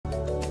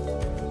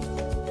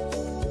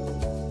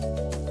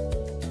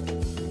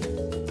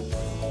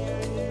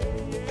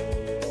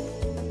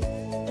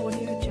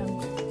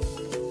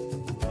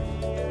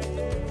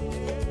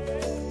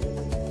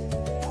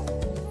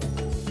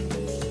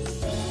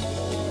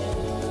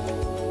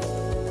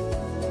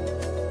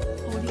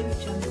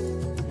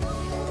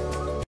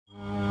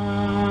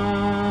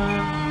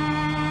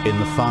In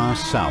the far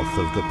south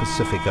of the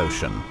Pacific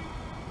Ocean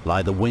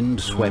lie the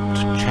wind-swept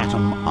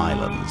Chatham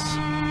Islands,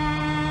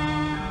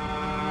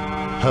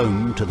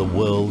 home to the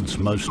world's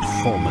most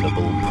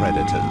formidable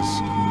predators,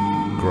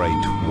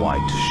 great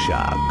white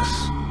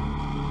sharks.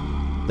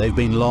 They've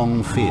been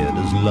long feared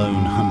as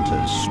lone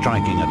hunters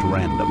striking at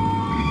random,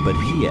 but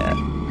here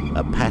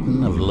a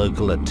pattern of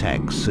local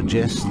attacks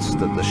suggests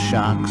that the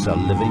sharks are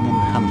living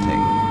and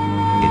hunting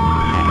in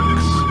packs.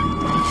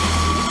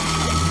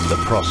 The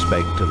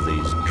prospect of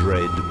these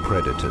dread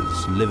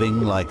predators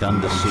living like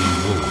undersea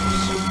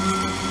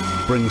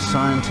wolves brings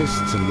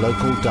scientists and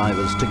local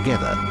divers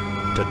together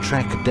to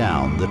track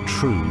down the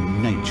true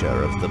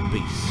nature of the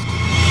beast.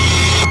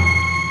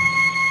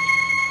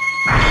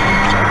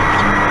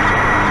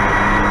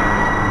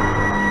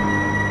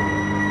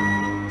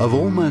 Of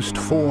almost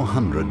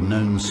 400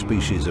 known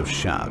species of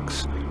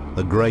sharks,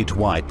 the great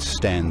white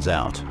stands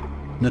out,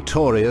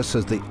 notorious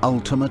as the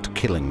ultimate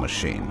killing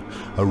machine,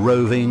 a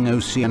roving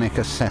oceanic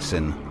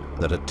assassin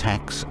that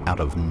attacks out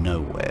of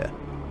nowhere.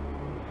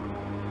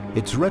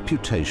 Its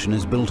reputation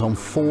is built on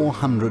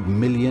 400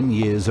 million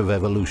years of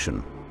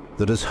evolution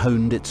that has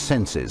honed its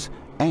senses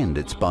and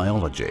its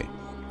biology.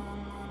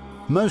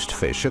 Most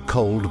fish are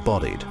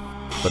cold-bodied,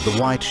 but the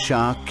white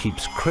shark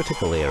keeps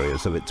critical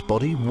areas of its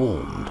body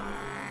warmed.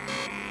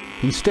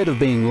 Instead of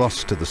being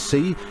lost to the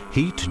sea,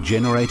 heat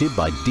generated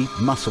by deep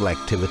muscle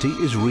activity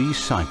is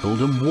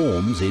recycled and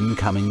warms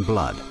incoming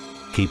blood,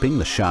 keeping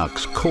the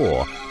shark's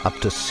core up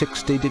to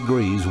 60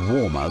 degrees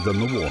warmer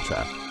than the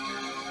water.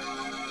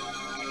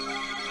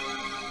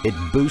 It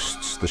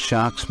boosts the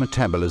shark's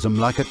metabolism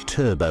like a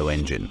turbo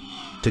engine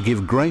to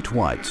give great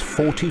whites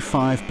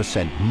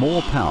 45%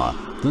 more power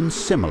than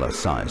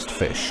similar-sized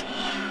fish.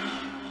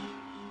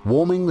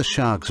 Warming the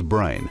shark's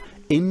brain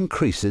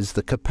increases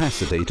the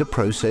capacity to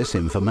process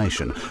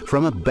information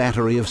from a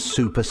battery of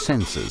super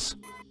sensors,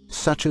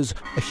 such as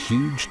a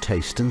huge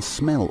taste and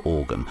smell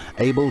organ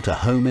able to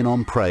home in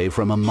on prey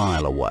from a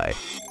mile away,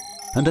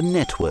 and a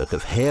network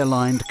of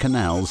hair-lined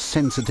canals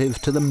sensitive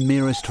to the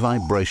merest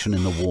vibration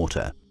in the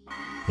water.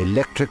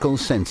 Electrical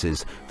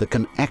senses that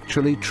can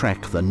actually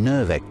track the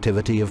nerve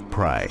activity of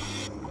prey.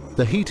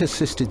 The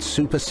heat-assisted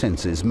super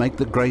senses make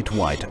the great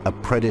white a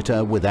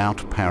predator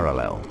without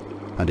parallel,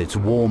 and its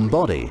warm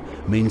body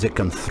means it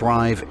can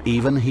thrive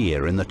even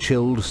here in the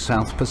chilled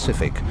South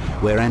Pacific,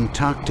 where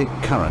Antarctic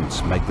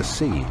currents make the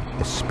sea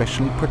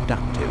especially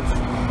productive.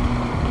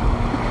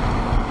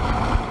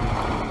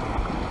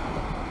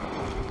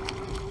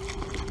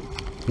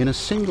 In a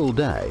single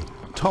day,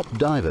 top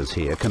divers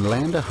here can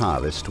land a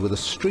harvest with a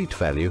street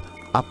value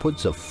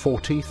upwards of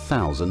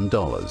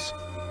 $40,000.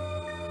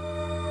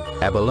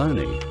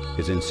 Abalone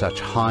is in such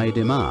high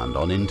demand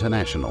on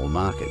international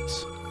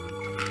markets.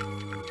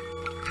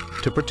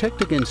 To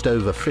protect against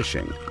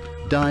overfishing,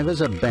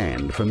 divers are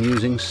banned from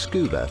using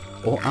scuba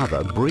or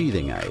other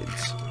breathing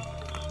aids.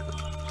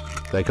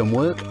 They can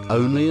work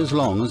only as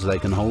long as they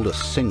can hold a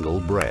single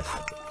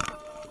breath,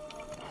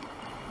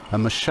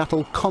 and must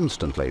shuttle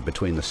constantly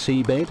between the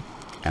seabed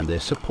and their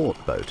support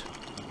boat.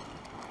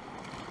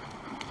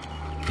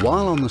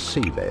 While on the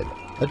seabed,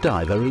 a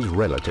diver is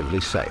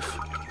relatively safe.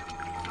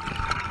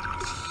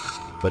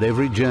 But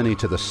every journey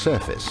to the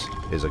surface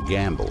is a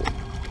gamble.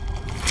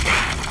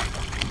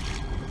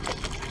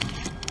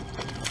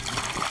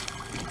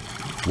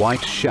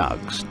 White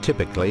sharks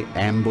typically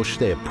ambush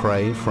their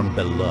prey from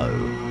below,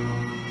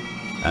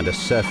 and a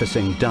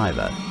surfacing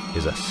diver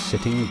is a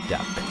sitting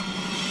duck.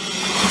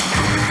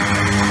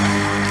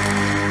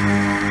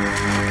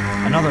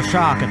 Another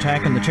shark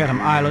attack in the Chatham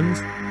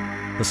Islands,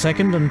 the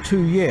second in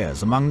 2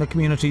 years among the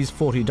community's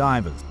 40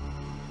 divers.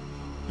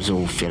 It was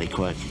all fairly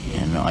quick,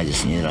 and I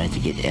just knew that I had to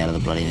get out of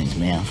the bloody thing's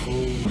mouth.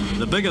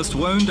 The biggest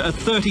wound, a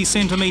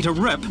 30-centimetre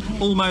rip,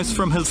 almost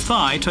from his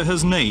thigh to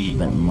his knee.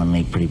 But one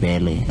leg pretty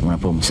badly, and when I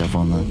pulled myself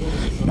on the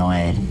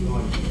Naiad,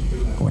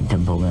 when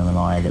Tim pulled me on the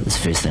Naiad, that was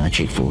the first thing I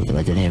checked for, that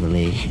I did have a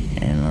leg,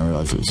 and I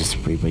realised it was just a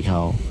pretty big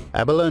hole.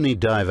 Abalone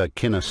diver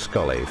Kinner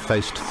Scully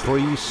faced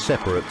 3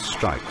 separate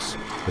strikes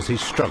as he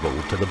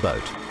struggled to the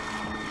boat,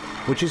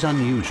 which is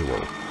unusual.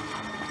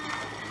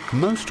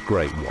 Most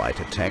great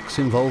white attacks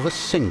involve a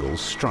single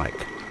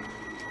strike.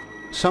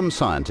 Some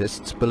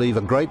scientists believe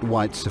a great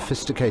white's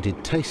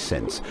sophisticated taste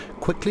sense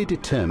quickly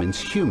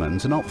determines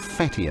humans are not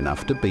fatty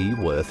enough to be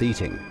worth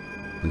eating,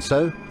 and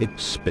so it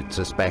spits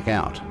us back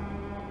out.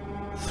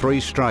 3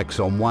 strikes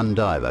on one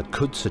diver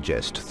could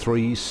suggest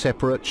 3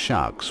 separate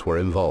sharks were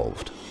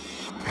involved.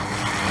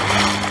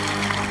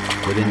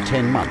 Within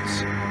 10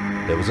 months,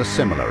 there was a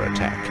similar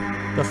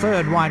attack. The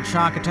third white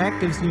shark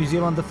attack gives New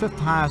Zealand the 5th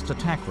highest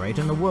attack rate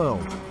in the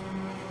world.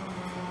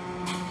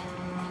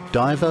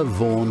 Diver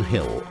Vaughan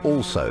Hill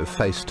also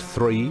faced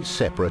 3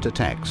 separate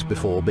attacks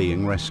before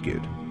being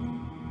rescued.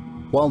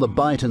 While the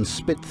bite and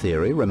spit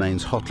theory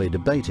remains hotly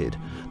debated,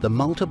 the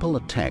multiple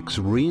attacks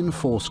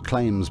reinforce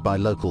claims by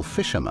local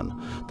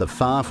fishermen that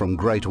far from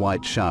great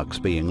white sharks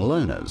being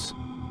loners,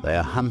 they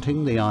are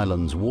hunting the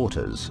island's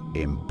waters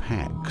in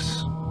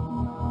packs.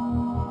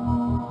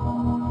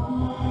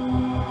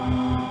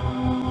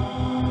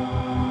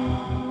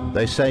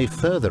 They say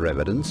further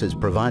evidence is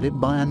provided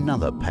by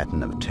another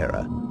pattern of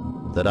terror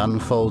that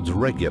unfolds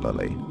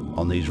regularly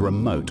on these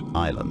remote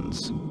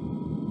islands.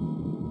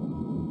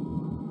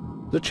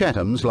 The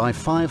Chathams lie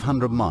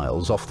 500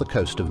 miles off the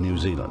coast of New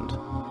Zealand.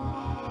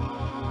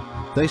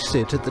 They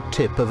sit at the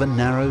tip of a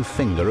narrow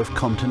finger of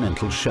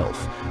continental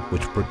shelf,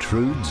 which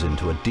protrudes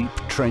into a deep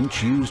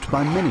trench used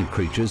by many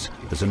creatures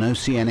as an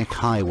oceanic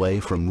highway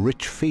from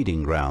rich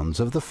feeding grounds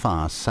of the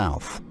far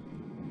south.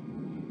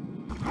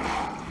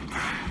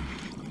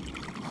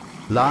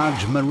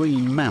 Large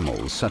marine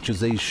mammals, such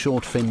as these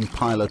short-fin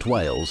pilot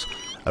whales,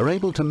 are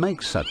able to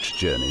make such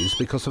journeys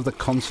because of the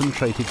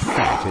concentrated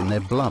fat in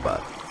their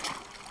blubber.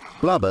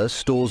 Blubber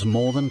stores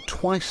more than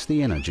twice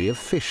the energy of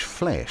fish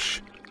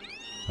flesh,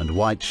 and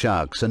white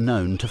sharks are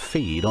known to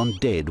feed on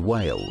dead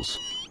whales.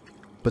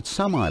 But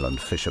some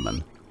island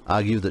fishermen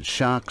argue that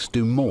sharks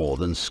do more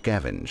than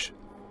scavenge.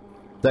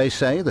 They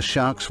say the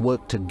sharks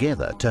work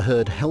together to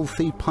herd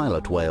healthy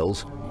pilot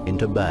whales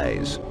into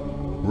bays,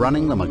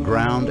 running them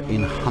aground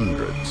in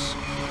hundreds.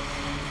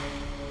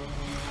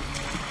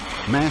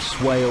 Mass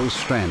whale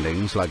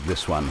strandings like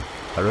this one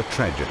are a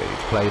tragedy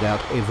played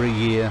out every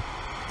year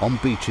on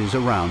beaches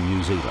around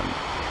New Zealand.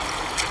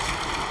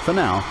 For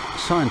now,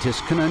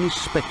 scientists can only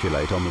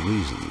speculate on the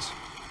reasons,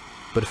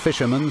 but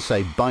fishermen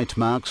say bite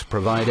marks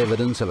provide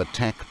evidence of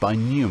attack by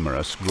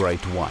numerous great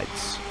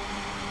whites.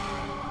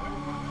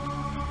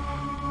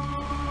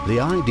 The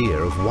idea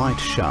of white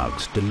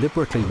sharks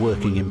deliberately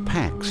working in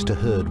packs to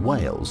herd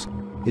whales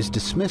is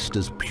dismissed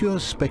as pure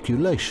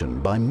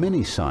speculation by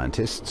many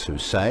scientists who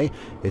say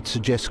it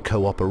suggests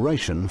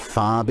cooperation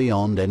far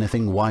beyond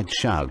anything white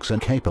sharks are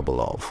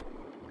capable of.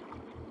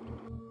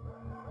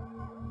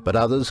 But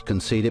others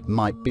concede it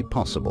might be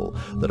possible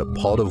that a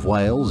pod of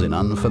whales in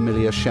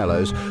unfamiliar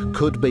shallows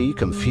could be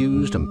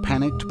confused and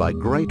panicked by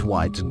great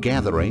whites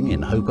gathering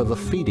in hope of a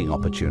feeding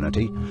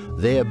opportunity,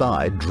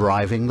 thereby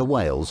driving the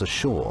whales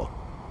ashore.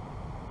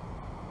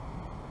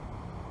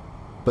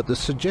 But the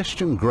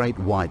suggestion great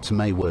whites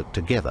may work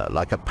together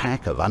like a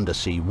pack of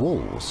undersea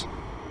wolves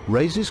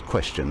raises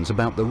questions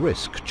about the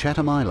risk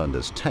Chatham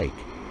Islanders take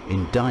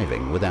in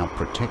diving without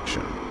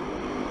protection.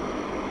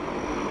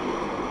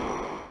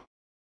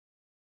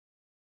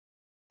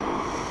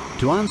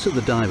 To answer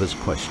the divers'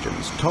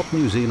 questions, top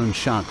New Zealand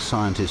shark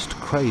scientist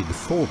Craig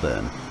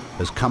Thorburn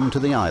has come to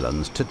the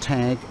islands to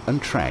tag and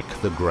track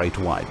the great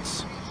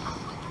whites.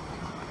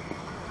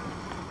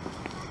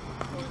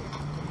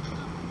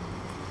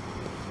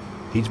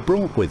 He's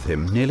brought with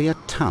him nearly a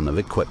ton of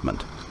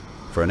equipment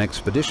for an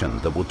expedition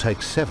that will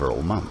take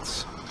several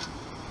months.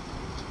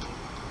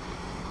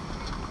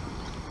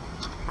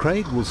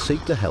 Craig will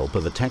seek the help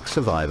of attack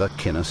survivor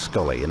Kinner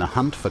Scully in a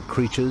hunt for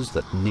creatures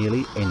that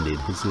nearly ended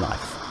his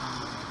life.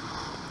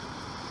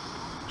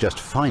 Just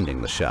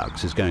finding the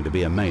sharks is going to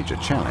be a major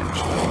challenge.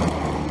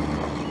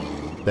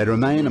 They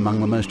remain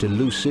among the most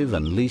elusive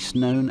and least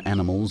known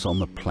animals on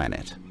the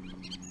planet.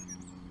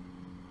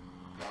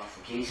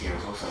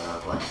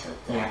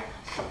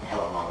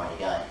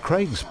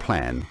 Craig's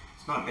plan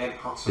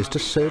is to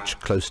search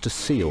close to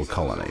seal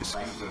colonies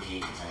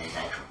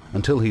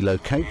until he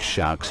locates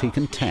sharks he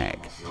can tag.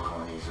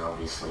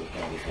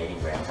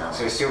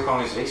 So seal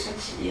colonies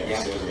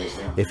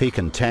decent? If he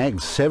can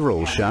tag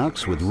several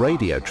sharks with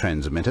radio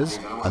transmitters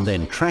and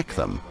then track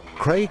them,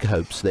 Craig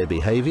hopes their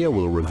behaviour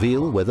will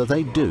reveal whether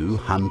they do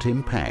hunt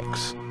in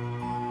packs.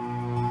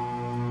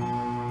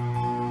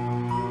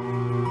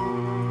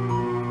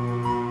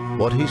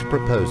 What he's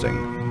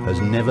proposing has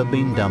never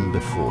been done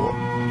before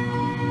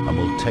and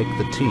will take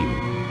the team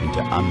into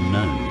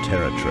unknown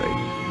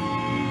territory.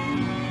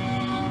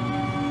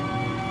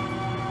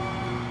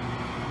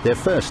 Their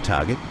first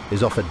target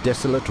is off a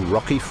desolate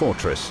rocky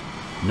fortress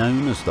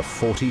known as the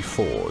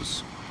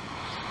 44s.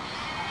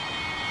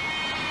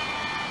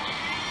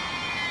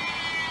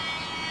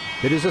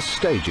 It is a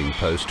staging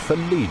post for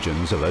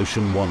legions of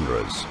ocean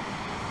wanderers,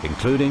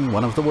 including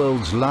one of the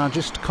world's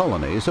largest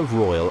colonies of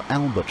royal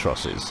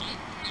albatrosses.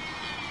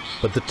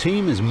 But the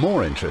team is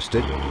more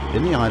interested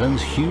in the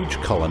island's huge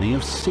colony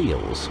of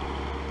seals.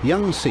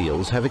 Young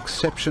seals have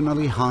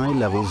exceptionally high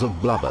levels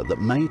of blubber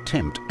that may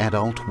tempt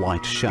adult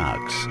white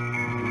sharks.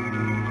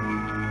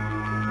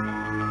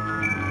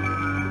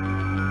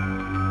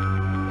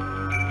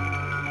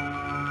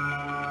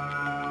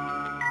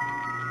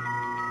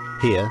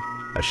 Here,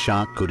 a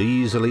shark could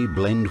easily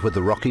blend with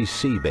the rocky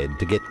seabed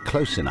to get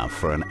close enough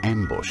for an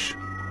ambush.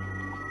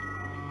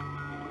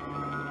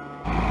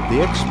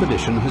 The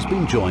expedition has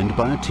been joined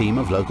by a team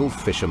of local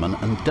fishermen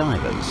and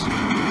divers.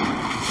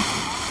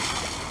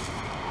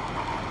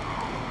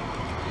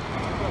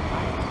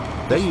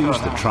 They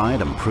use the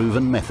tried and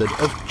proven method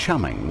of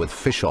chumming with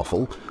fish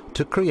offal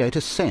to create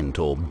a scent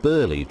or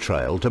burley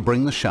trail to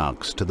bring the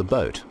sharks to the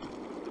boat.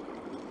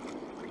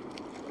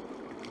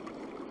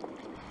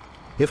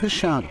 If a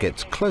shark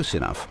gets close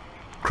enough,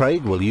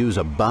 Craig will use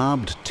a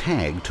barbed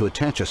tag to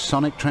attach a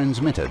sonic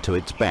transmitter to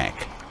its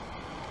back.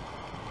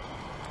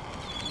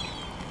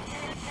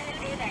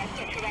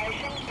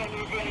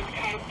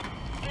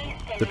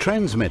 The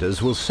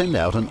transmitters will send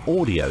out an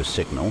audio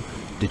signal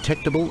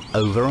detectable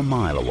over a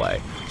mile away,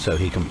 so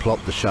he can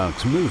plot the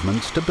shark's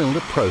movements to build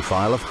a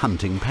profile of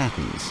hunting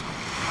patterns.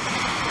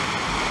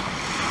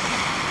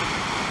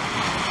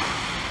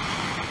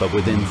 But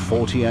within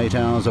 48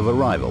 hours of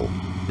arrival,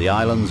 the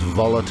island's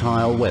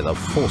volatile weather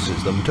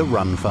forces them to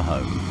run for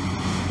home.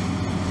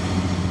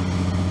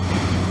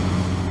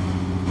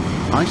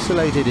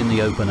 Isolated in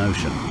the open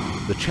ocean,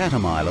 the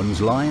Chatham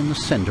Islands lie in the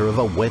centre of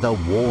a weather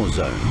war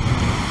zone,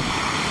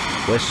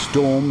 where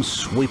storms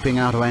sweeping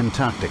out of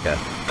Antarctica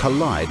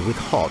collide with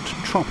hot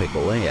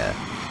tropical air.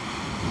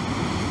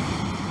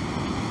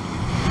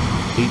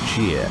 Each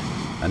year,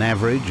 an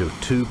average of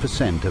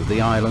 2% of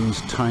the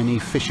island's tiny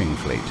fishing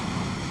fleet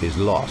is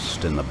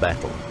lost in the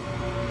battle.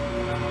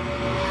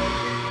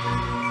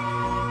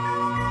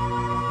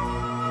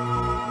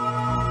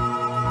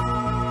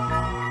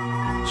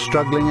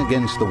 Struggling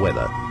against the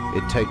weather,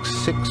 it takes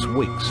 6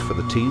 weeks for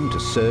the team to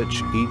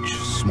search each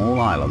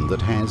small island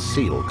that has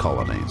seal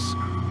colonies.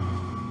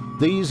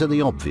 These are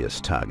the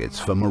obvious targets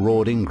for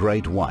marauding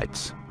great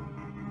whites.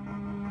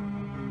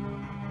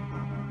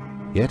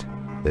 Yet,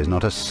 there's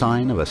not a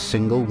sign of a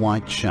single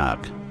white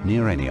shark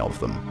near any of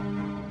them.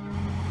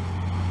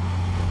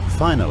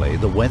 Finally,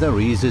 the weather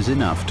eases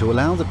enough to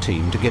allow the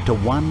team to get to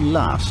one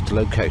last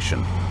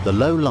location, the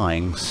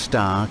low-lying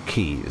Star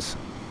Keys.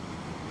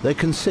 They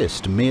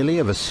consist merely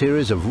of a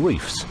series of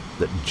reefs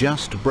that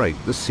just break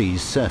the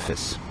sea's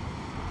surface.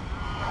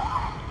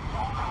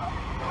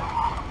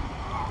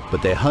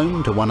 But they're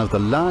home to one of the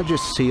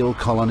largest seal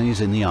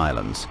colonies in the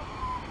islands,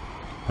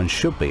 and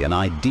should be an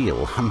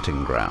ideal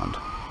hunting ground.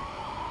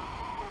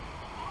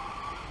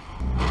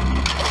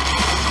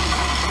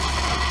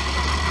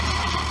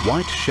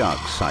 White shark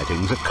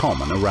sightings are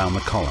common around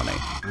the colony.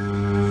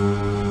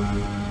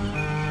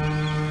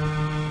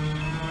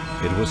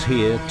 It was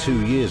here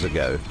 2 years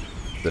ago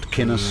that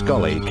Kinner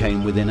Scully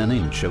came within an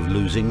inch of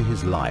losing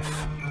his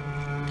life.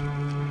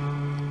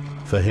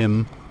 For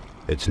him,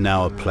 it's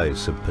now a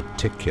place of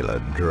particular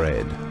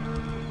dread.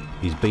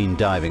 He's been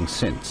diving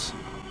since,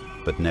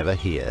 but never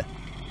here.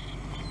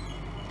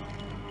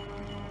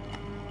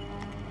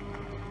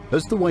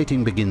 As the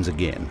waiting begins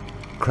again,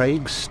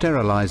 Craig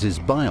sterilizes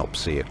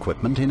biopsy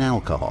equipment in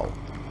alcohol.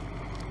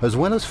 As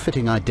well as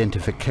fitting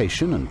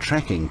identification and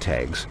tracking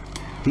tags,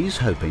 he's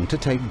hoping to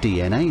take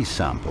DNA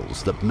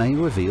samples that may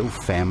reveal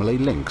family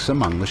links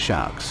among the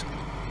sharks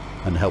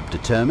and help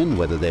determine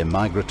whether they're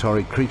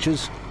migratory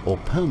creatures or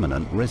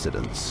permanent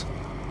residents.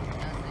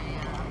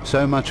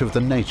 So much of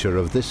the nature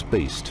of this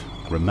beast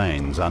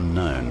remains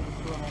unknown.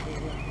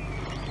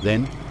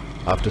 Then,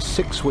 after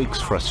 6 weeks'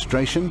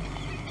 frustration,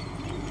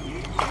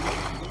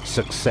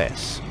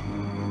 success.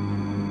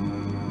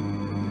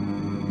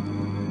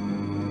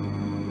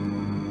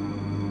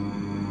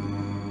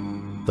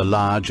 The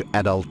large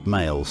adult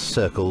male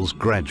circles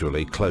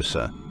gradually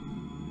closer.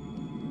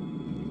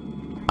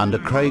 Under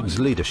Craig's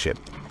leadership,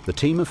 the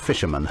team of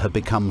fishermen have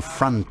become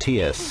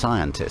frontier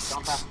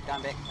scientists.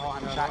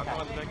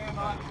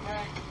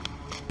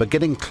 But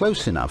getting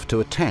close enough to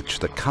attach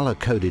the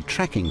colour-coded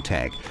tracking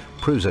tag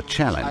proves a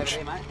challenge.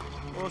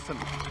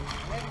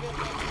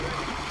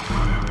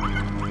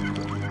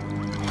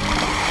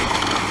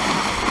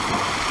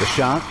 The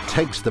shark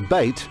takes the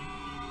bait,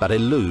 but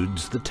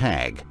eludes the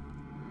tag.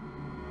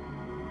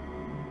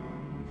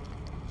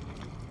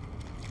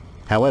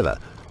 However,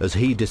 as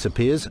he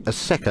disappears, a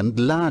second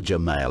larger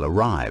male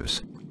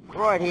arrives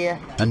Right here.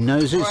 and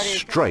noses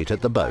straight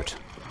at the boat.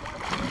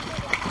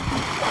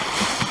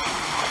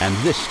 And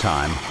this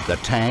time, the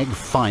tag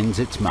finds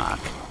its mark.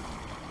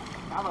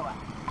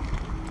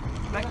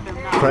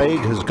 Craig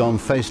has gone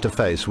face to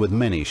face with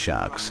many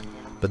sharks,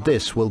 but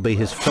this will be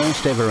his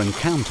first ever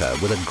encounter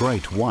with a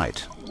great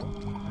white.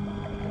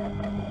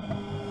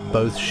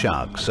 Both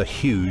sharks are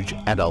huge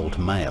adult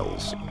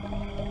males.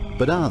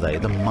 But are they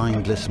the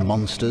mindless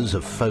monsters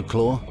of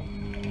folklore,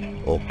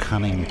 or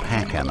cunning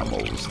pack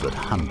animals that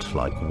hunt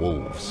like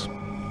wolves?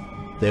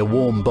 Their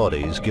warm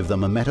bodies give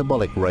them a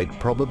metabolic rate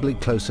probably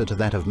closer to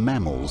that of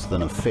mammals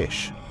than of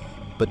fish.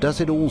 But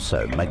does it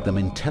also make them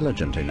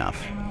intelligent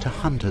enough to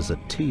hunt as a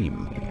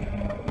team?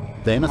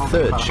 Then a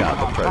third shark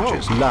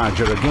approaches,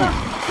 larger again.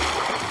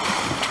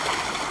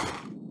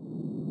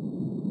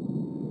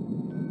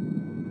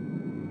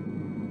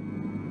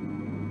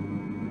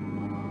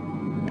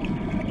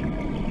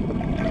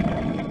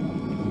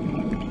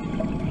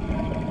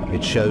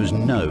 It shows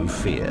no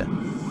fear.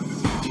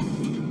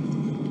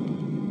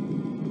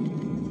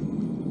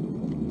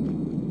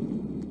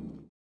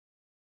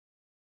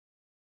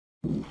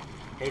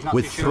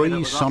 With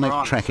 3 sonic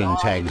tracking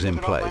tags in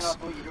place,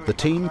 the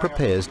team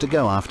prepares to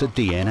go after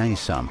DNA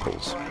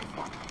samples.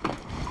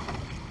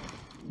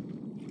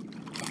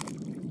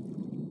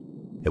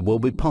 It will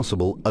be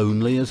possible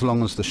only as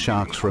long as the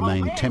sharks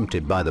remain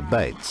tempted by the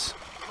baits.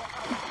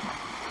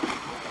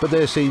 But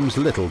there seems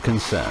little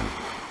concern.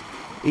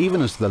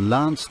 Even as the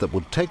lance that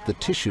would take the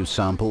tissue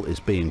sample is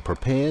being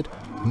prepared,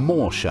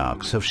 more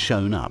sharks have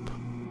shown up.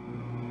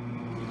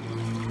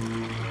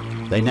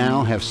 They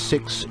now have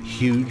 6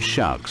 huge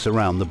sharks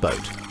around the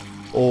boat.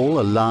 All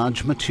are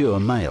large, mature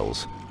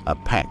males, a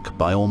pack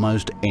by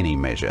almost any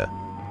measure.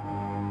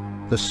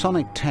 The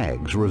sonic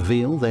tags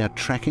reveal they are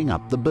tracking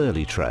up the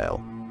Burley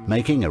Trail,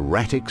 making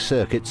erratic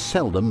circuits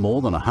seldom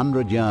more than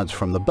 100 yards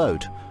from the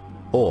boat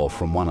or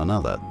from one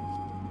another.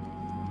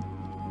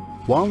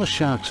 While the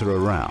sharks are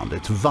around,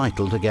 it's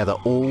vital to gather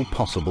all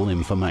possible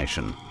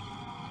information.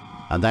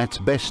 And that's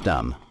best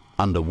done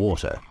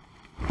underwater.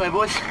 Hey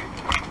boys,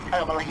 I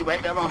got my lucky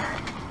weight on.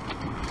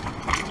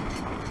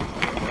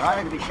 Right,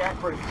 it'll be shark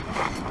proof.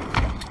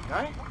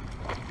 Right?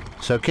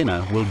 So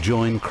Kinner will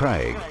join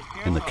Craig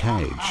in the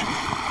cage.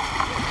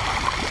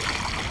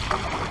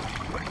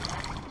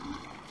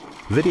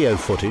 Video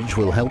footage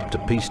will help to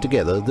piece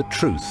together the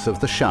truth of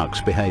the shark's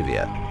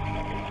behaviour.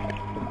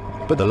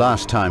 But the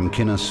last time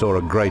Kinner saw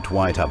a great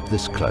white up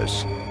this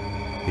close,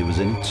 he was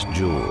in its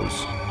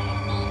jaws.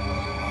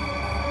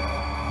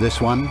 This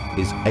one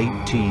is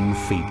 18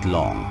 feet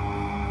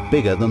long,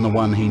 bigger than the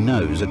one he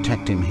knows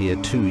attacked him here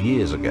 2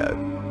 years ago.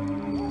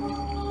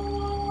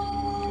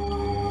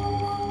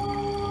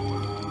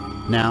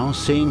 Now,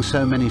 seeing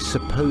so many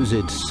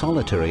supposed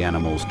solitary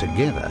animals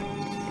together,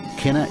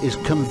 Kinner is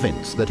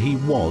convinced that he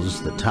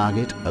was the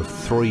target of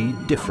 3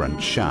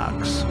 different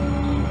sharks.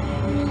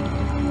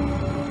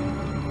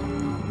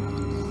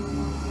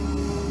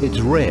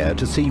 It's rare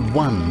to see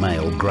one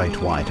male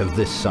great white of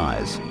this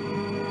size.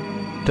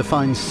 To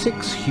find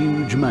 6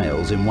 huge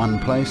males in one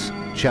place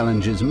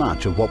challenges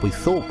much of what we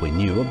thought we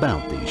knew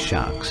about these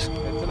sharks.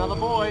 It's another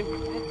boy.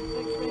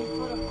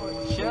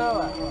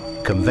 Sure.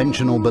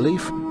 Conventional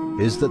belief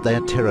is that they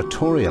are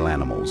territorial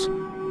animals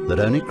that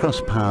only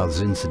cross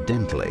paths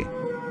incidentally.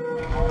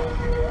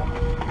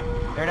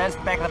 There it is,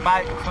 back of the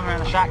boat, swimming around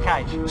the shark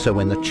cage. So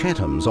when the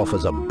Chathams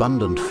offers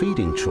abundant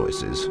feeding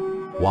choices,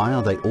 why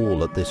are they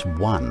all at this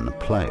one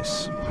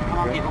place? Come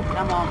on, people,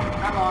 come on,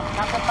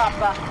 come to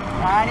Papa.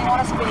 I only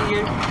want to spin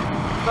you.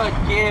 Good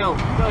girl,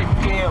 good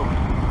girl.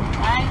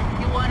 Hey,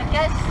 you want a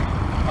kiss?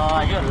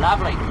 Oh, you're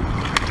lovely.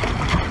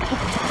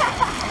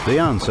 The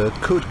answer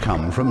could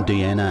come from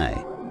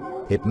DNA.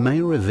 It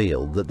may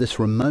reveal that this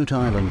remote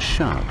island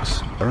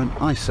sharks are an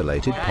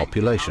isolated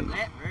population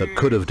that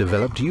could have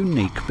developed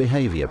unique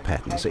behaviour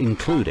patterns,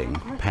 including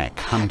pack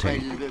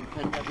hunting.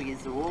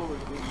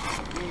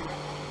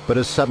 But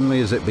as suddenly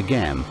as it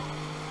began,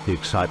 the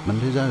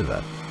excitement is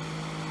over.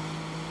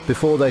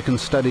 Before they can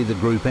study the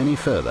group any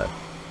further,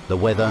 the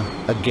weather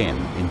again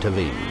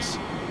intervenes.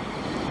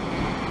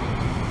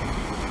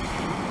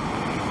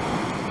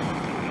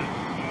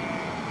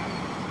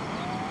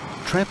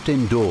 Trapped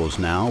indoors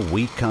now,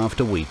 week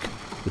after week,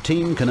 the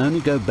team can only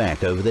go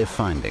back over their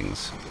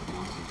findings.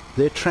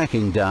 Their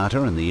tracking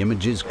data and the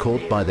images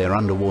caught by their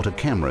underwater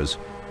cameras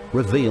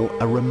reveal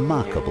a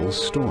remarkable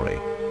story.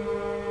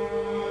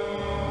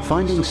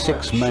 Finding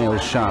 6 male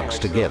sharks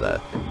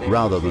together,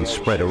 rather than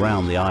spread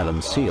around the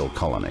island seal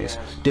colonies,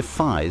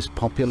 defies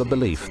popular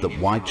belief that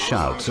white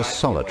sharks are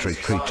solitary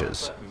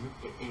creatures.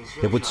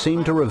 It would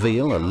seem to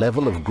reveal a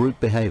level of group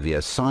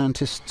behaviour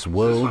scientists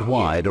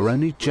worldwide are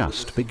only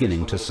just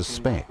beginning to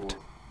suspect.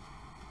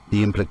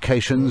 The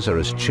implications are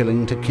as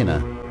chilling to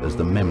Kinner as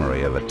the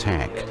memory of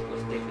attack.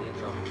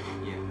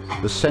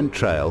 The scent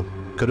trail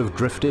could have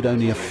drifted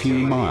only a few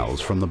miles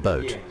from the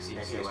boat.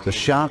 The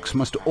sharks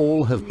must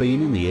all have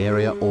been in the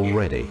area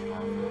already.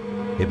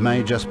 It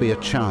may just be a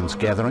chance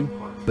gathering,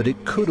 but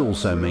it could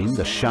also mean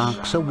the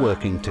sharks are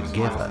working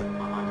together.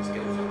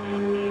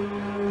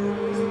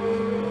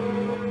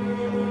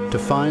 To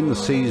find the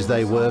seas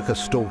they work are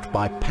stalked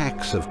by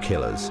packs of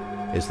killers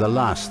is the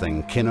last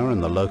thing Kinner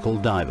and the local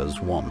divers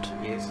want.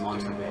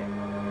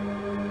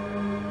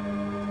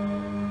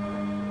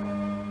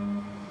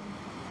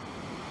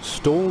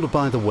 Stalled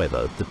by the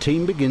weather, the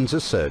team begins a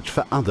search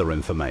for other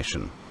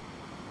information.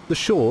 The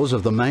shores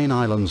of the main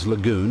island's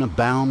lagoon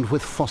abound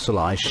with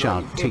fossilized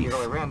shark teeth,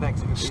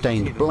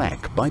 stained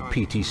black by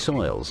peaty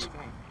soils.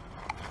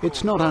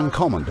 It's not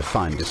uncommon to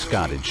find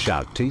discarded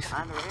shark teeth.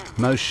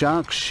 Most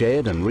sharks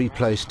shed and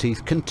replace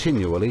teeth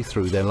continually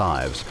through their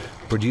lives,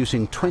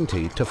 producing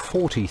 20 to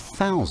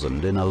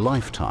 40,000 in a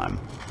lifetime.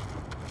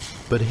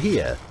 But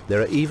here,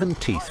 there are even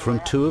teeth from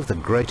 2 of the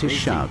greatest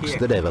sharks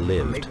that ever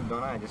lived,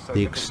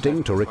 the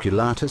extinct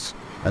Auriculatus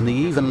and the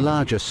even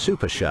larger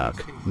super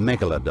shark,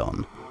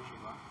 Megalodon.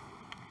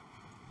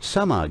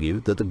 Some argue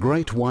that the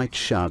great white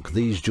shark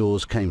these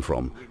jaws came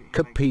from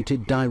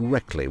competed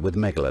directly with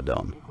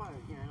Megalodon.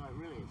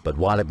 But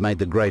while it made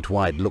the great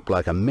white look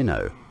like a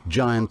minnow,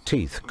 giant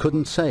teeth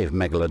couldn't save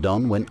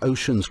Megalodon when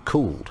oceans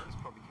cooled,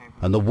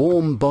 and the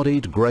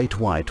warm-bodied great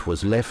white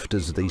was left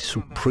as the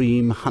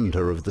supreme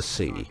hunter of the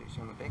sea.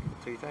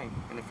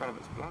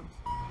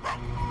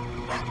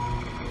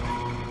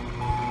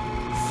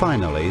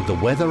 Finally, the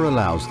weather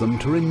allows them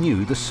to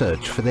renew the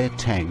search for their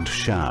tagged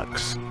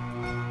sharks.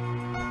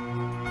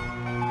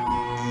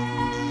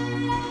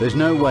 There's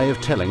no way of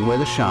telling where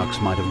the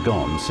sharks might have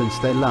gone since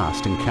their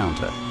last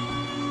encounter.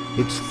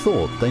 It's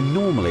thought they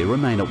normally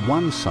remain at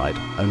one site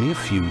only a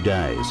few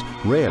days,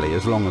 rarely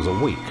as long as a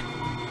week.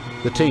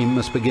 The team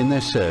must begin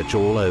their search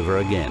all over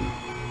again.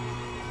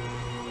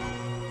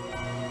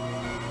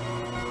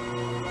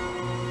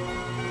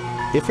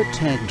 If a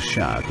tagged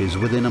shark is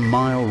within a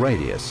mile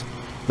radius,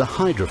 the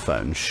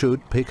hydrophone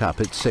should pick up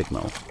its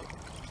signal.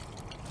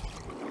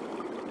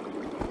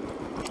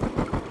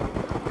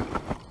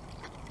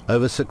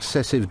 Over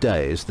successive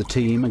days, the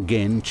team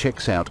again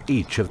checks out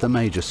each of the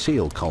major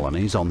seal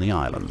colonies on the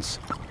islands,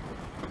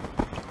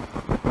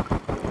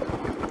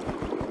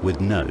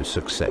 with no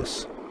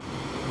success.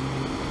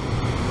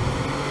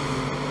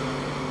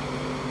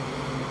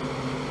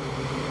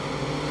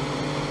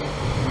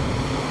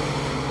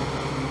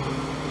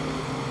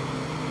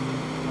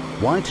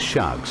 White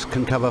sharks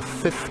can cover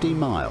 50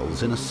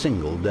 miles in a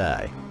single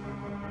day.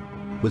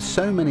 With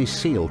so many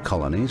seal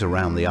colonies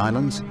around the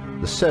islands,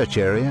 the search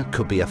area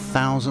could be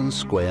 1,000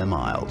 square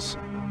miles.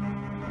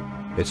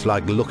 It's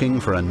like looking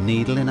for a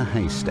needle in a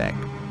haystack.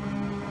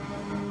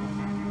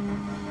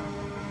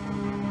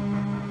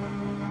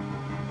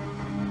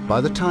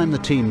 By the time the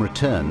team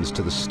returns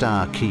to the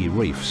Star Key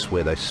reefs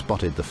where they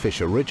spotted the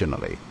fish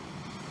originally,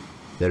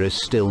 there is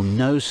still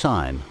no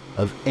sign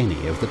of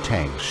any of the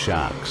tagged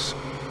sharks.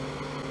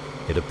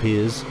 It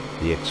appears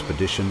the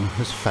expedition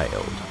has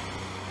failed.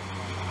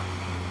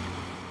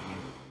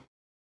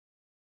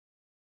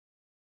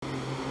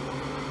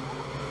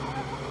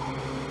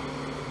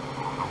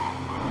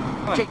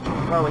 Check,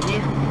 while we're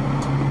here.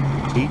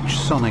 Each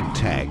sonic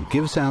tag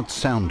gives out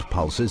sound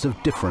pulses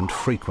of different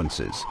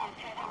frequencies,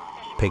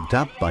 picked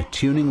up by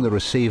tuning the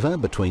receiver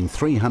between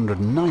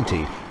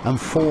 390 and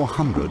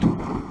 400. I'm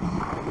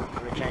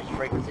going to change the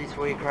frequencies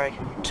for you, Craig.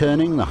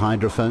 Turning the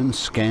hydrophone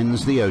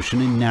scans the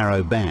ocean in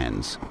narrow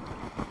bands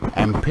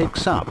and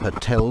picks up a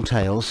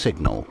telltale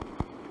signal.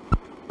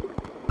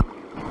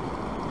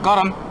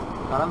 Got him.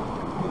 Got him.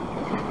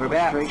 We're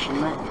about. Mate. Do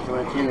you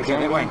want to turn the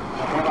game That way.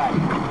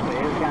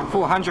 down?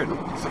 400.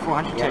 It's a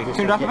 400 tag.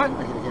 Tuned up a bit? I'm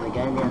going to turn the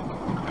game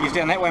down. He's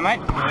down that way, mate.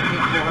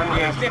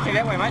 Yeah, it's definitely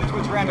that way, mate.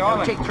 Towards around the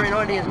island. Check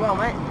 390 as well,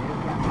 mate.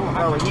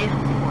 While we're here.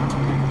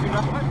 Tuned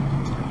up a bit?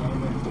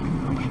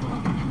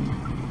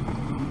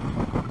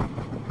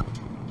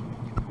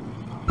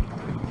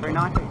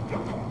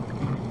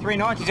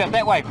 390's out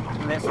that way.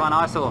 That's one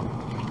I saw.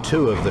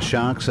 2 of the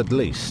sharks at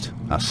least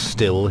are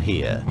still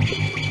here.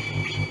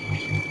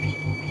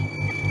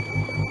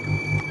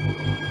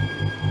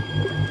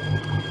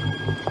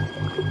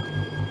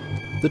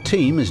 The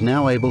team is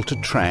now able to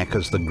track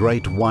as the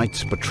great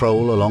whites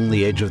patrol along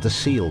the edge of the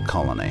seal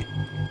colony.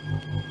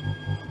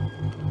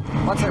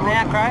 What's it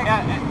now, Craig?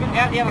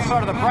 Out the other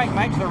side of the break,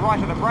 mate, to the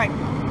right of the break.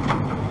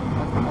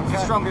 That's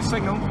the strongest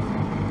signal.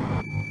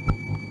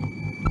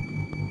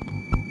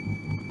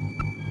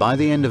 By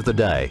the end of the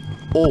day,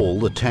 all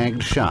the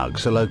tagged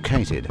sharks are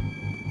located.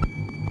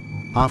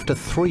 After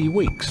 3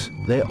 weeks,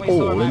 they're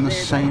all in the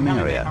same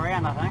area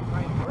Around, I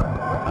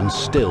think. and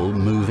still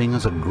moving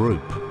as a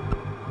group.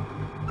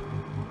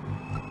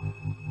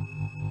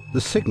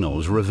 The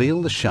signals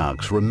reveal the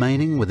sharks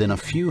remaining within a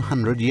few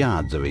hundred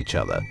yards of each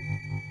other,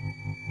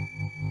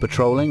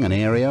 patrolling an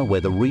area where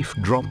the reef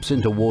drops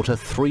into water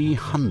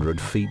 300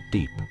 feet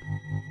deep.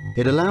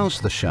 It allows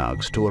the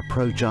sharks to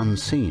approach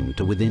unseen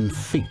to within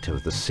feet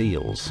of the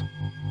seals.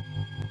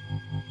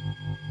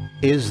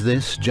 Is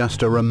this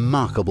just a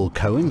remarkable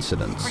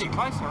coincidence? Pretty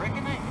close, I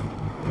reckon, eh?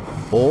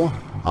 Or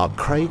are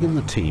Craig and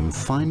the team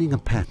finding a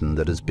pattern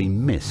that has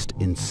been missed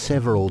in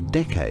several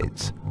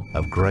decades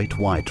of great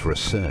white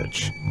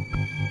research?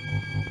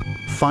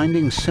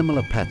 Finding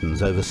similar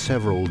patterns over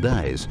several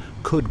days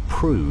could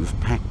prove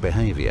pack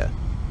behavior,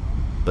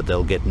 but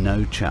they'll get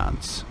no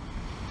chance.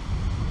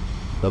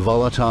 The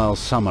volatile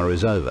summer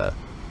is over,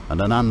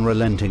 and an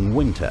unrelenting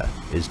winter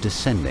is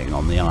descending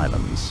on the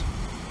islands.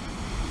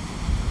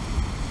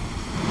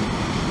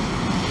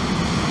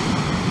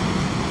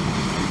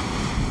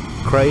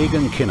 Craig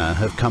and Kinner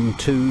have come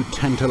too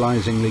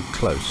tantalizingly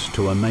close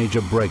to a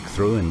major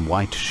breakthrough in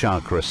white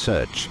shark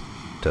research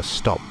to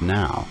stop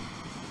now.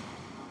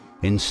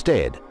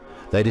 Instead,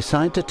 they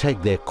decide to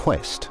take their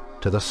quest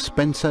to the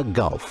Spencer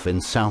Gulf in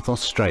South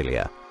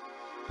Australia,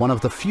 one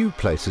of the few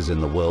places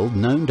in the world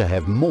known to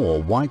have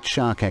more white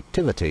shark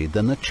activity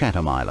than the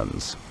Chatham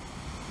Islands.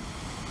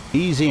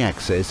 Easy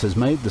access has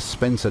made the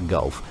Spencer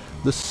Gulf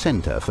the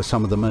centre for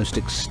some of the most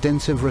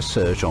extensive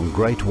research on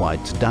great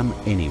whites done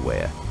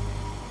anywhere.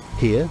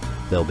 Here,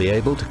 they'll be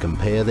able to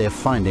compare their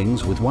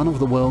findings with one of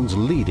the world's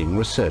leading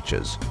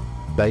researchers,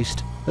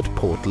 based at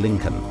Port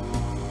Lincoln.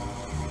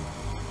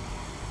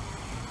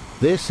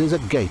 This is a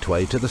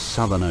gateway to the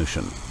Southern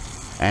Ocean,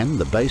 and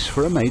the base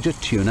for a major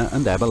tuna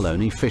and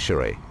abalone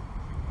fishery.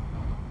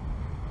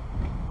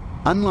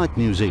 Unlike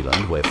New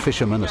Zealand, where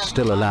fishermen are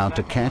still allowed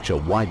to catch a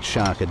white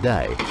shark a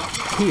day,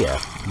 here,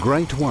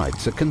 great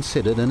whites are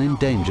considered an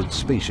endangered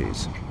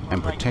species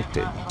and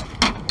protected.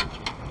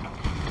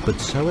 But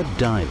so are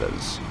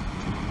divers.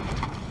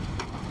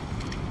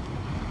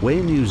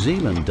 Where New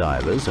Zealand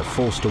divers are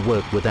forced to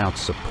work without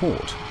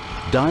support,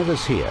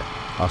 divers here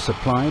are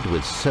supplied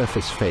with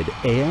surface-fed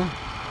air,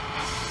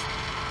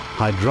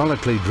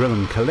 hydraulically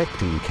driven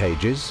collecting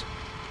cages,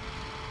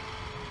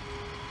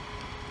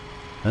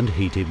 and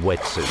heated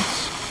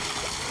wetsuits.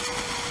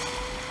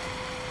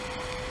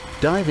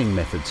 Diving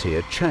methods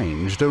here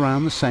changed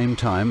around the same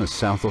time as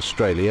South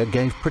Australia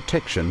gave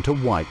protection to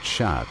white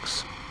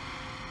sharks.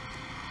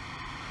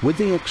 With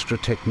the extra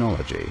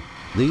technology,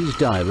 these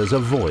divers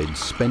avoid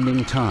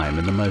spending time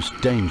in the most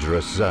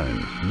dangerous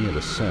zone near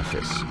the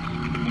surface.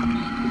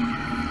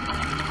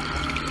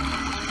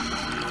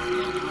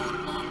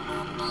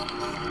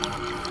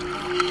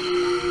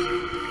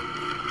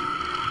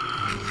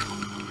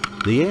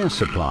 The air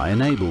supply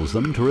enables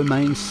them to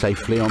remain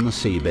safely on the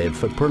seabed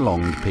for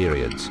prolonged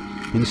periods,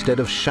 instead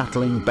of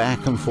shuttling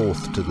back and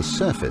forth to the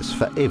surface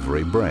for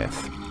every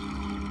breath.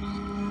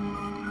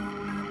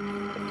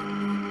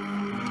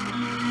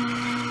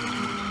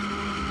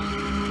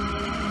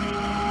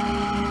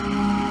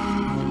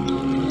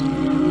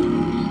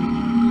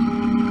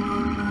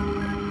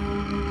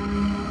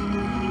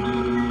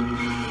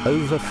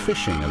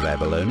 Overfishing of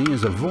abalone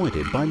is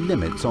avoided by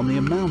limits on the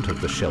amount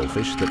of the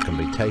shellfish that can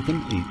be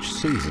taken each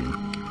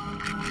season.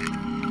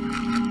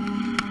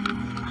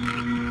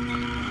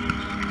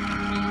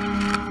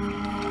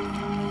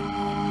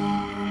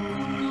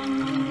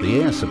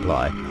 The air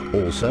supply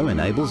also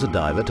enables a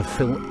diver to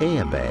fill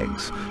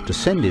airbags to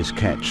send his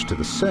catch to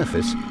the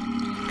surface,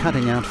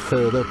 cutting out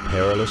further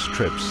perilous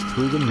trips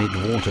through the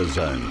mid-water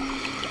zone.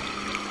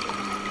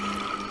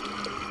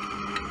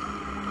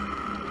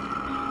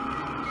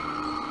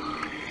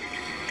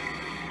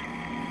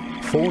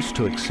 Forced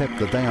to accept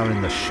that they are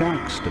in the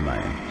shark's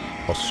domain,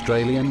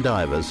 Australian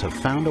divers have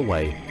found a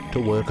way to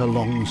work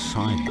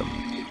alongside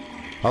them.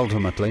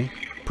 Ultimately,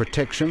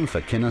 protection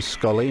for Kinness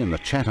Scully and the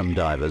Chatham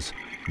divers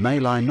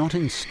may lie not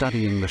in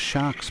studying the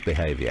shark's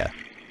behaviour,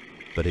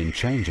 but in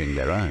changing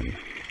their own.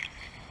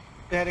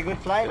 You had a good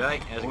flight? G'day,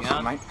 how's it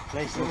going? Mate.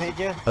 Pleased to meet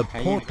you. At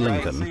Port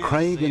Lincoln,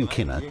 Craig and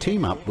Kinner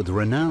team up with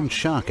renowned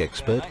shark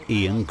expert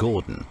Ian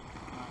Gordon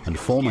and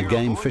former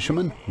game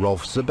fisherman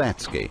Rolf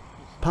Zabatsky,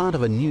 part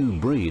of a new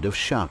breed of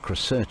shark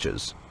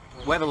researchers.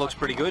 Weather looks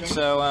pretty good,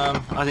 so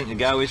I think the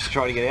go is to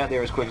try to get out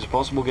there as quick as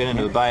possible, get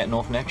into the bay at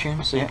North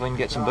Neptune, see if we can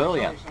get some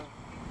burley out.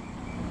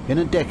 In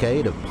a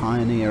decade of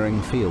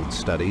pioneering field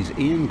studies,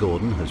 Ian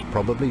Gordon has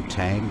probably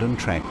tagged and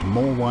tracked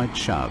more white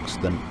sharks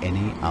than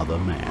any other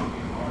man.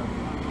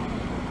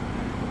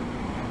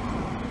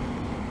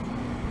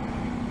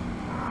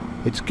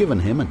 It's given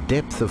him a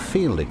depth of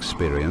field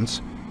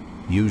experience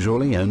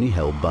usually only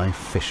held by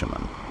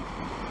fishermen.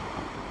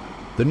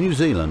 The New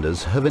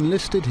Zealanders have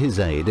enlisted his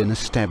aid in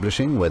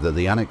establishing whether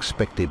the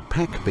unexpected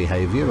pack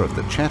behaviour of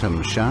the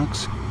Chatham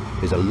sharks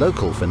is a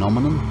local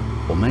phenomenon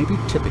or maybe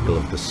typical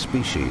of the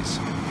species.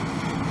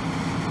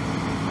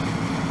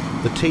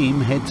 The team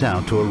heads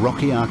out to a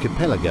rocky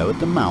archipelago at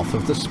the mouth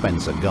of the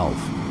Spencer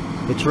Gulf.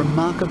 It's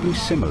remarkably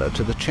similar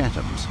to the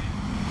Chathams,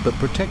 but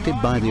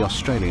protected by the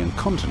Australian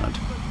continent,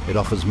 it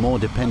offers more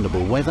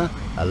dependable weather,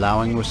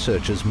 allowing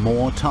researchers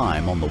more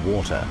time on the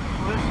water.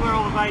 Well, this is where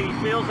all the baby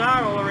seals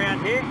are, all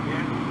around here.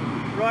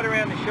 Yeah. Right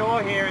around the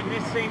shore here, and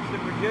this seems to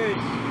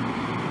produce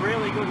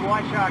really good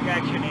white shark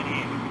action in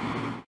here.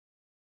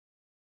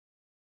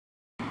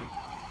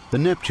 The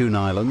Neptune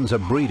Islands are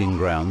breeding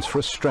grounds for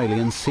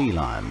Australian sea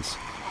lions,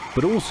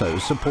 but also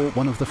support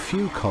one of the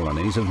few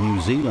colonies of New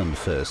Zealand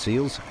fur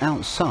seals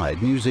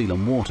outside New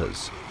Zealand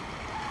waters.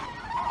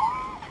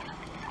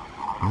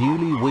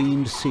 Newly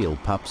weaned seal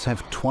pups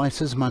have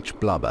twice as much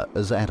blubber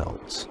as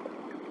adults.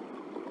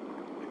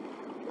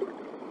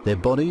 Their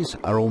bodies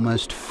are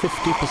almost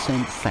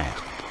 50%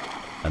 fat,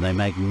 and they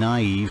make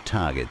naive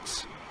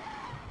targets.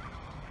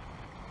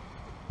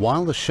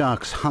 While the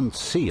sharks hunt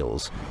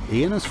seals,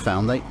 Ian has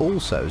found they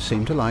also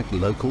seem to like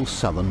local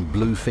southern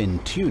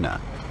bluefin tuna,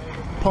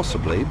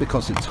 possibly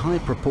because its high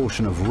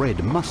proportion of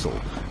red muscle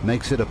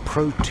makes it a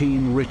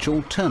protein-rich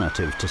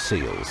alternative to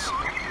seals.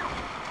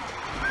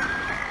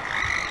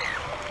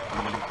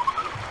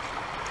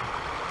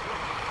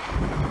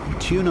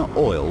 Tuna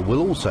oil will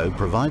also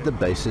provide the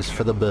basis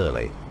for the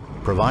burley,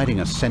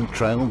 providing a scent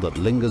trail that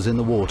lingers in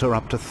the water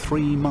up to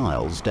 3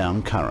 miles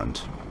down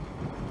current.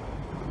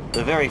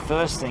 The very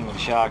first thing the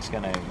shark's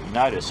going to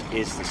notice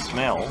is the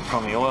smell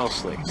from the oil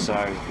slick.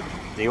 So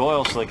the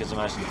oil slick is the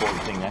most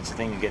important thing. That's the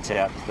thing that gets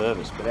out the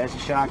furthest. But as the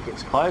shark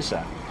gets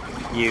closer,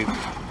 you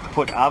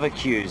put other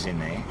cues in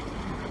there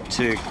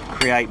to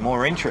create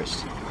more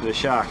interest for the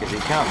shark as he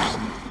comes.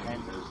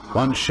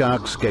 Once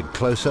sharks get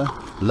closer,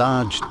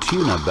 large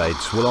tuna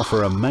baits will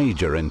offer a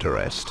major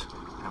interest.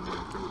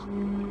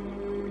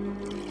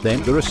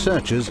 Then the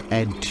researchers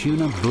add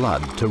tuna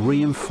blood to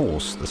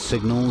reinforce the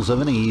signals of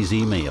an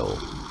easy meal.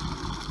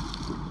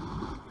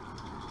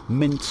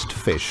 Minced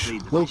fish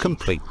will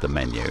complete the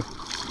menu.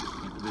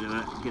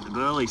 Get the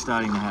burley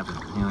starting to happen.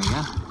 Here we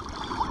go.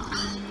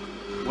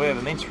 Where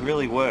the mince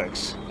really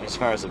works, as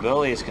far as the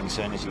burley is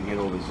concerned, is you get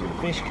all these little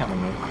fish coming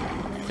in,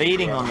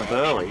 feeding on the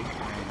burley.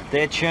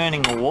 They're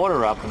churning the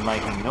water up and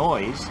making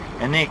noise,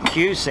 and their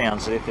cue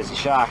sounds that if there's a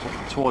shark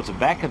towards the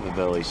back of the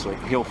burley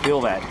slick, he'll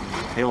feel that.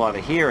 He'll either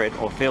hear it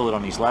or feel it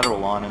on his lateral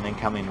line and then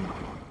come in.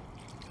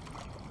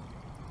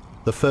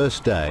 The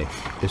first day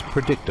is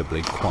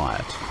predictably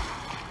quiet.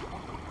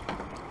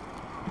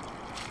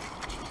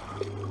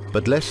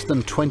 But less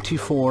than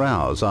 24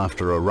 hours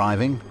after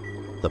arriving,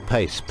 The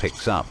pace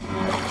picks up.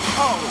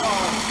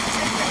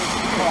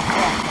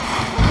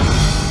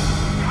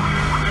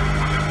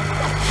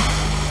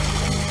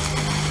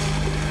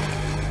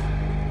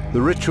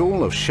 The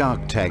ritual of shark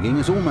tagging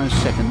is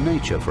almost second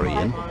nature for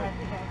Ian.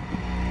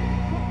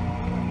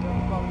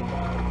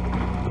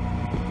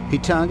 He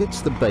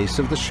targets the base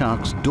of the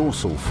shark's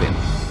dorsal fin,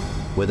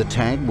 where the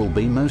tag will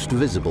be most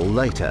visible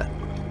later.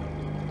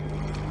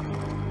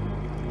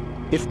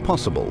 If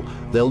possible,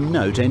 they'll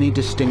note any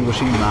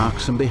distinguishing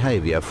marks and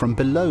behaviour from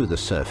below the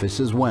surface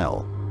as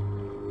well.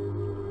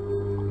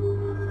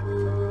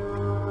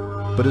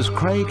 But as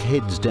Craig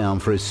heads down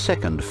for his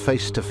second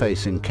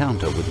face-to-face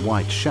encounter with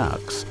white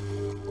sharks,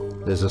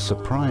 there's a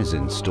surprise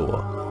in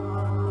store.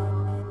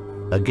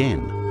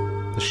 Again,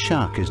 the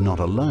shark is not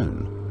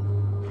alone.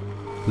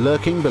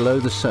 Lurking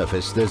below the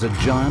surface, there's a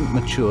giant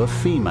mature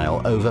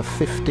female over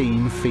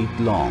 15 feet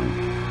long.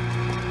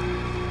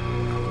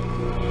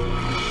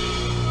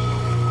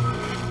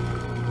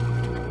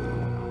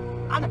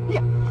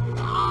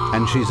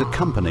 And she's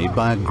accompanied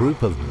by a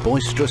group of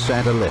boisterous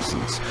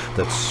adolescents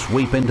that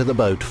sweep into the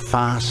boat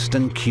fast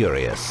and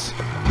curious.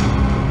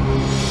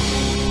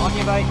 On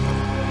your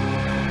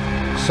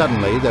bait.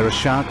 Suddenly, there are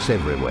sharks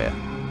everywhere.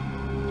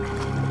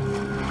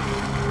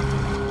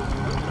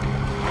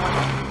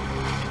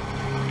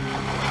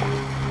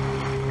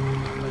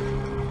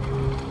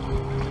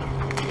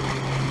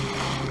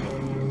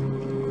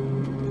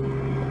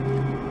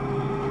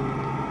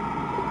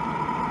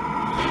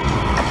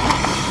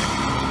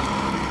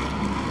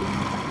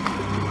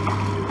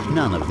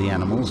 None of the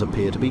animals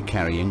appear to be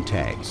carrying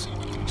tags,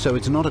 so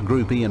it's not a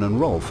group Ian and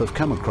Rolf have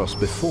come across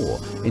before,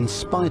 in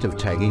spite of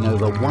tagging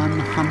over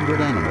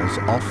 100 animals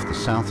off the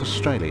South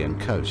Australian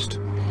coast.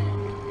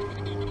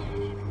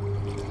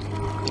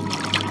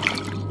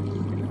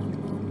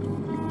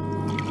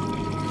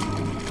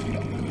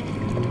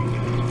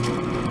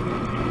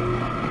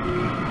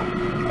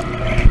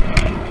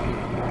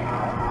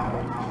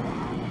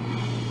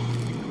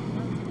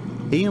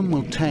 Ian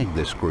will tag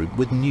this group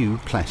with new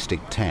plastic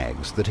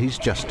tags that he's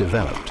just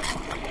developed.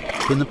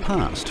 In the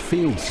past,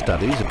 field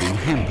studies have been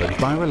hampered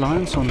by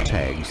reliance on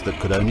tags that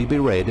could only be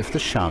read if the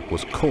shark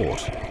was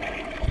caught.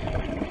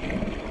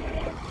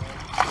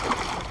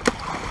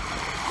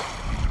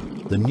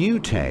 The new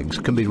tags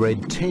can be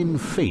read 10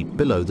 feet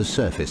below the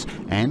surface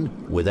and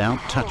without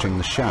touching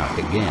the shark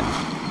again.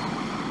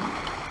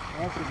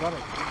 Yes, we got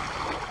it.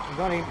 We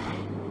got him.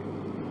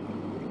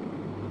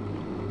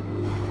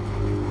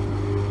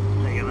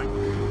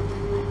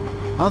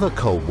 Other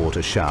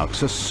cold-water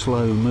sharks are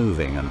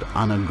slow-moving and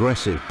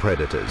unaggressive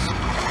predators.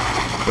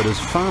 But as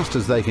fast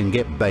as they can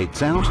get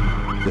baits out,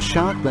 the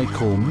shark they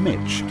call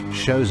Mitch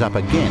shows up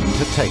again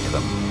to take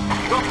them.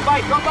 Got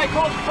bait,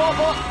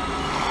 forward.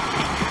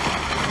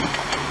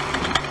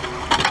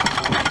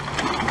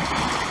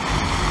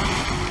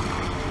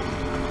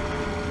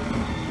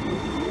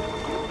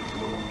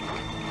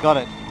 Got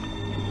it.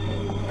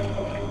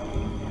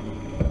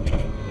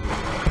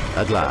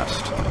 At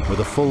last,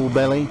 with a full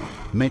belly,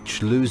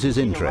 Mitch loses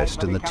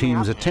interest and the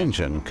team's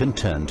attention can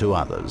turn to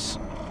others.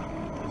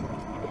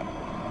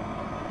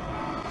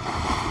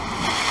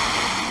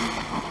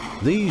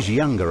 These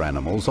younger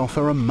animals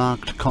offer a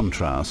marked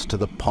contrast to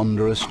the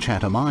ponderous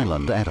Chatham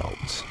Island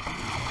adults.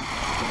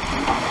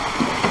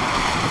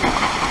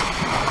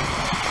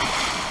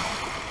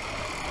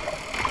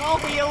 Oh,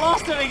 but you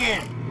lost it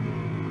again!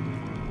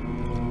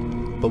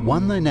 But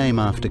one they name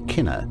after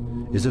Kinner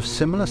is of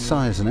similar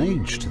size and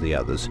age to the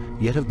others,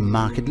 yet of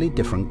markedly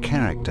different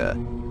character.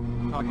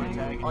 I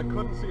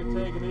couldn't see a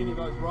tag in any of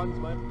those runs,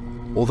 mate.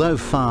 Although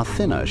far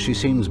thinner, she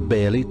seems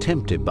barely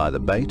tempted by the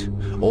bait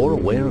or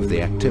aware of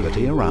the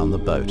activity around the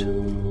boat.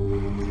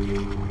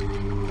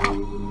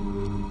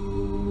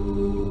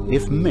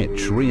 If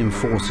Mitch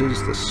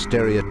reinforces the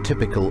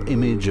stereotypical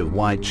image of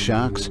white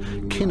sharks,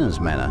 Kinner's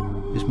manner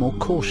is more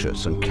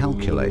cautious and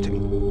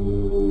calculating.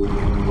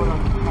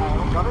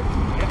 Got it?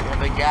 A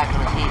big jack on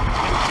his head.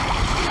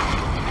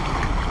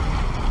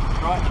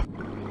 Right.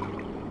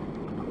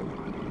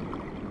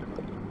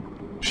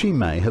 She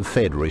may have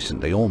fed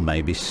recently or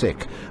may be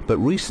sick, but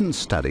recent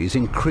studies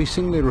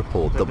increasingly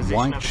report that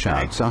white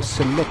sharks are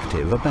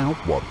selective about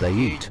what they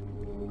eat,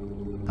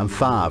 and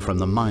far from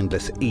the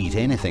mindless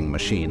eat-anything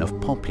machine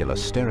of popular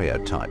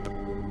stereotype.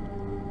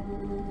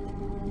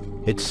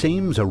 It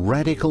seems a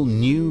radical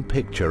new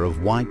picture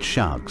of white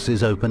sharks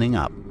is opening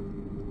up.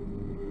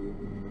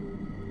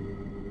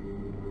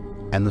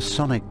 And the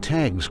sonic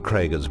tags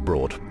Craig has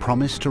brought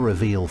promise to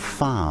reveal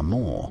far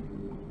more.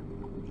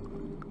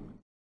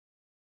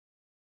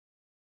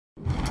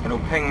 It'll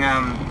ping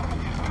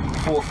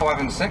 4, 5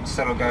 and 6,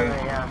 that'll go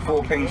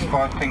 4 pings,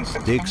 5 pings,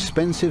 6 The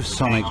expensive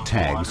sonic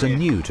tags are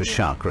new to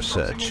shark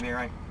research.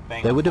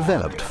 They were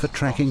developed for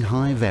tracking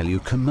high-value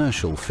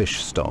commercial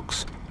fish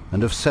stocks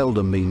and have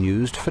seldom been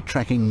used for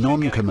tracking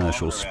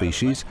non-commercial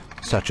species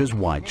such as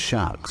white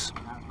sharks.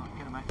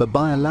 But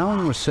by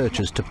allowing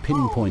researchers to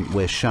pinpoint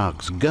where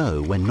sharks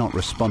go when not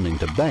responding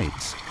to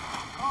baits,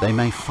 they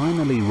may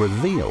finally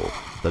reveal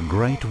the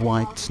great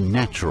white's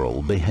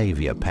natural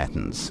behaviour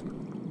patterns.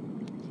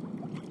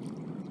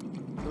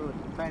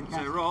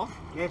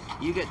 Yes.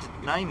 You get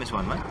to name this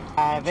one, mate.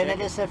 When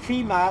it is a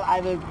female, I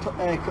will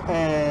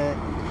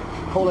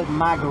call it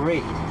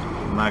Marguerite.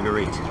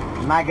 Marguerite.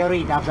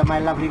 Marguerite, after my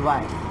lovely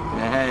wife.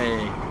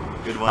 Hey,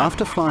 good one.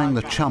 After flying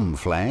the chum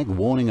flag,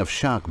 warning of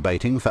shark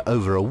baiting for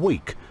over a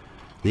week,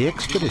 the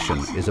expedition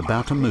is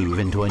about to move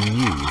into a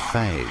new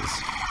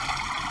phase.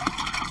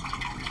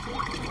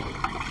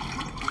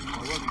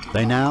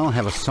 They now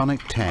have a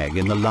sonic tag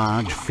in the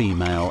large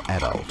female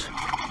adult.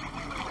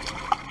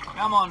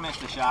 Come on,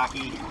 Mr.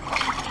 Sharky.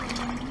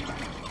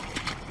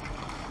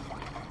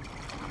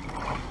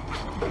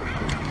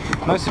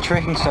 Most of the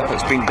tracking stuff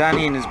that's been done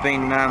in has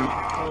been,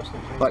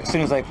 like as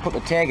soon as they put the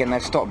tag in,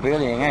 they've stopped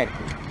burleying, eh?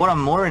 What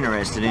I'm more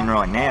interested in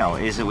right now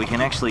is that we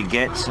can actually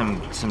get some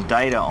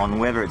data on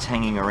whether it's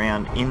hanging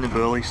around in the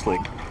burley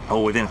slick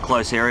or within a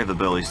close area of the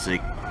burley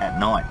slick at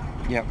night.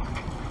 Yep.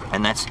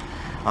 And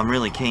I'm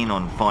really keen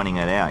on finding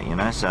that out, you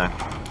know, so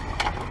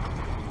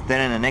then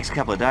in the next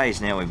couple of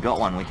days, now we've got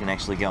one, we can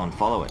actually go and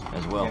follow it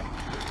as well.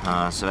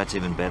 Yep. So that's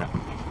even better.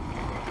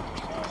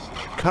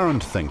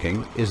 Current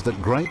thinking is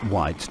that great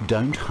whites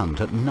don't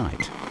hunt at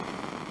night.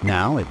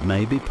 Now it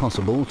may be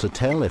possible to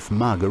tell if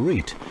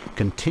Marguerite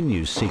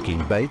continues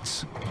seeking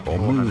baits or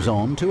moves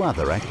on to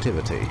other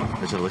activity.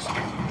 There's a listen.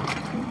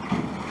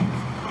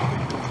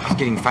 It's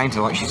getting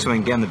fainter, like she's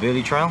swimming down the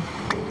burley trail.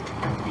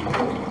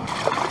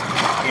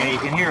 Yeah, you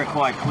can hear it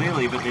quite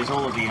clearly, but there's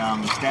all of the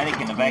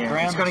static in the background.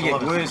 Yeah, it's going to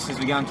get worse as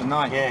we go into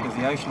night, because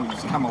the ocean will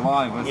just come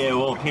alive with... Yeah,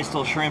 all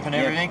pistol shrimp and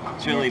everything.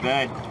 It's really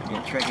bad.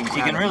 Yeah, tracking. So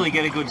you can really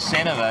get a good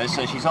scent of her,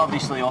 so she's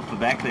obviously off the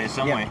back there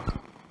somewhere.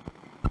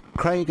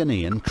 Craig and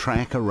Ian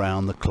track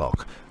around the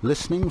clock,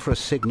 listening for a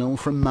signal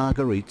from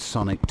Marguerite's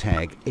sonic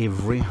tag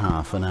every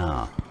half an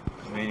hour.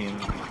 Medium,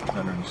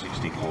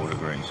 164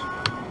 degrees.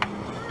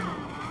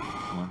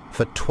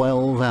 For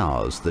 12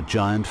 hours, the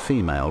giant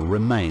female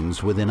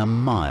remains within a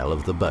mile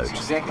of the boat. It's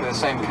exactly the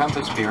same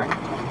compass bearing.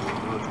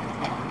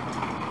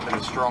 But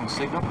a strong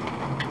signal.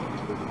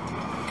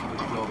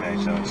 Okay,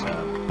 so it's...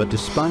 But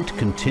despite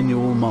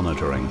continual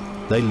monitoring,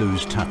 they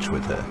lose touch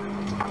with her.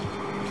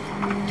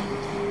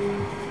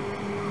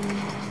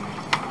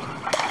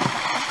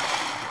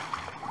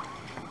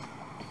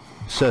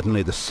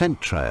 Certainly the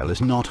scent trail is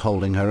not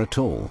holding her at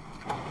all.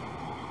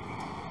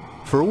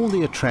 For all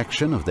the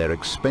attraction of their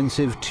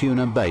expensive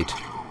tuna bait,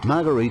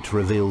 Marguerite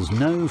reveals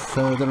no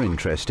further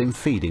interest in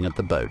feeding at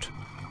the boat,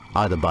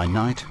 either by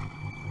night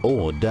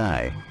or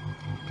day.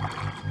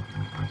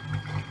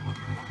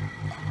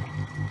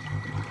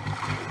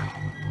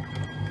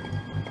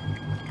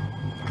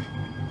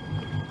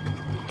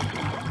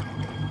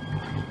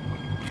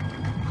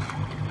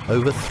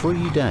 Over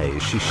 3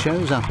 days she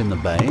shows up in the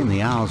bay in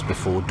the hours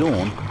before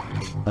dawn,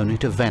 only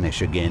to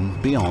vanish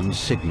again beyond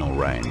signal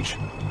range.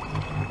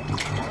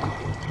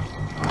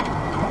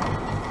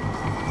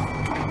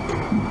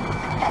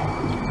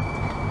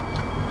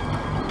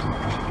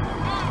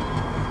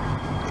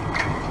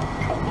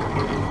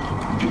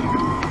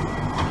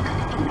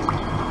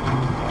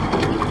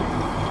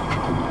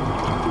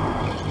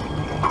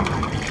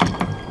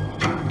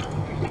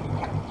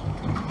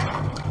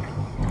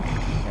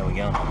 There we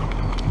go.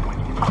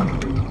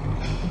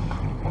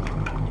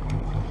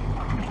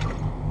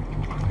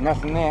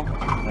 Nothing there.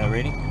 No,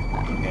 ready?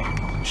 Okay.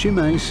 She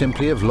may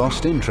simply have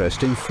lost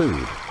interest in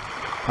food.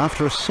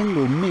 After a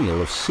single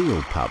meal of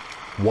seal pup,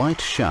 white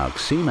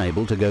sharks seem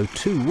able to go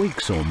 2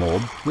 weeks or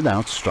more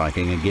without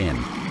striking again.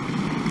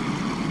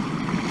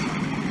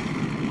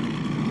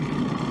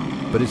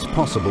 But it's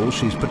possible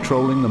she's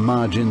patrolling the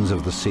margins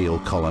of the seal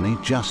colony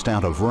just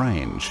out of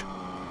range.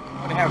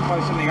 I wonder how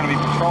close are they going to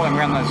be patrolling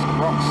around those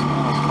rocks,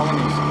 those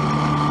colonies?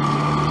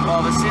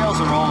 Well, the seals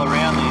are all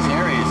around these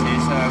areas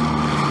here, so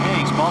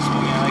anything's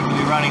possible. You know, they could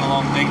be running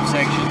along deep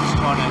sections,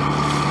 trying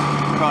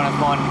to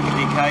find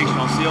the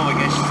occasional seal that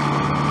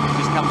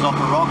just comes off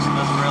the rocks and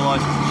doesn't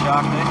realise there's a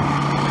shark there.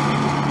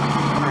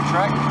 For a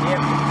track? Yep.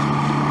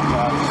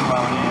 Just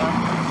slowing down.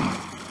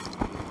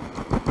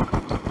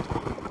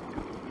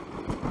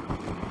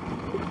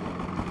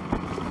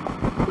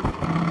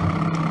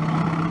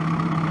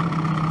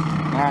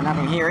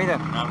 Nothing here either.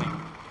 Nothing.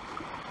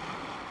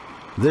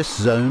 This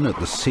zone at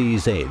the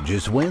sea's edge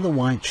is where the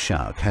white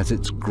shark has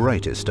its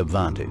greatest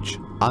advantage.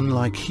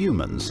 Unlike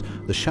humans,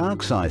 the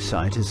shark's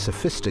eyesight is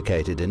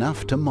sophisticated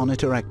enough to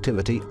monitor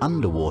activity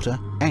underwater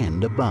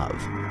and above.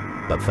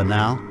 But for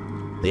now,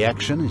 the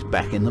action is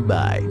back in the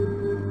bay.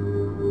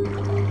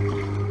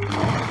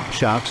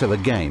 Sharks have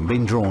again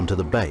been drawn to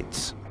the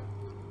baits.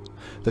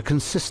 The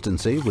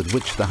consistency with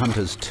which the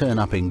hunters turn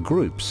up in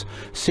groups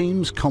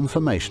seems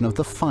confirmation of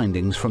the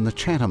findings from the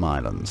Chatham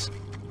Islands.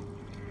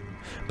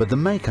 But the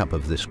makeup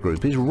of this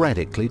group is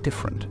radically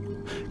different.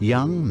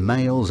 Young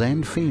males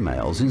and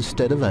females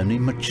instead of only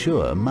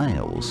mature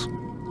males.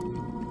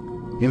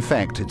 In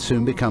fact, it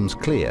soon becomes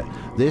clear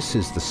this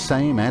is the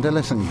same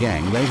adolescent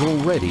gang they've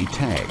already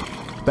tagged,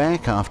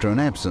 back after an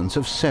absence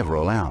of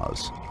several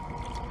hours.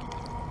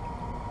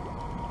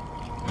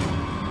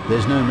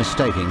 There's no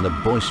mistaking the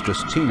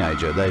boisterous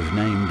teenager they've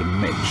named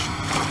Mitch.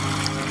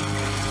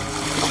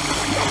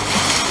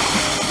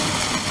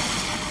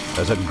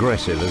 as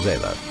aggressive as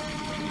ever.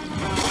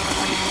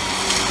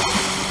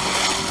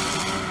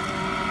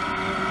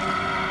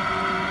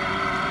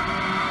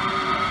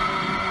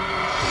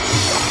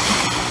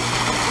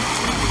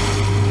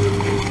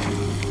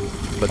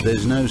 But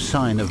there's no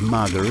sign of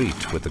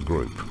Marguerite with the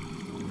group.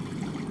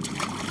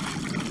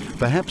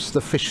 Perhaps the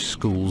fish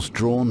schools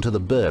drawn to the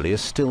burley are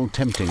still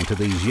tempting to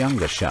these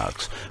younger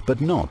sharks, but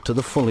not to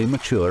the fully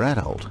mature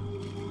adult.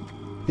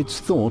 It's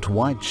thought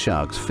white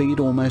sharks feed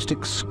almost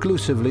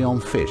exclusively on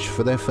fish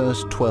for their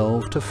first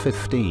 12 to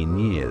 15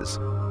 years,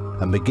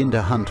 and begin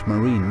to hunt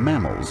marine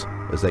mammals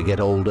as they get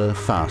older,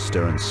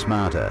 faster and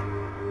smarter.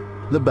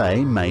 The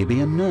bay may be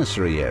a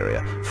nursery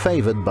area,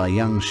 favoured by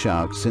young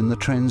sharks in the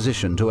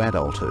transition to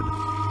adulthood.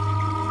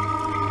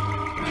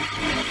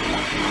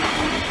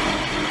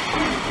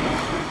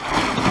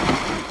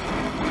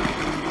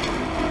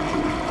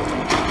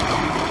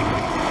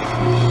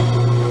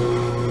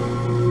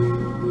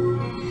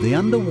 The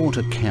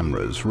underwater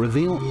cameras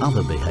reveal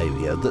other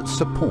behaviour that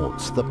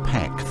supports the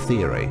pack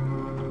theory.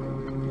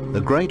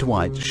 The great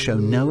whites show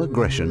no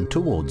aggression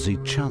towards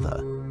each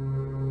other,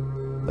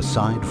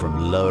 aside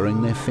from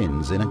lowering their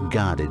fins in a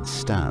guarded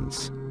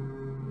stance.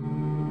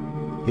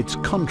 It's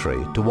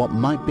contrary to what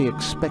might be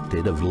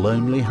expected of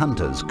lonely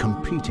hunters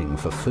competing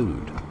for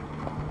food.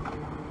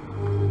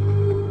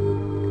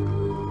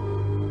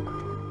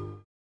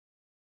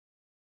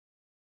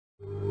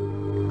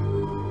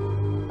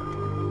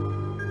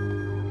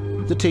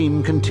 The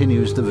team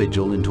continues the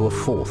vigil into a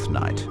fourth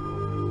night,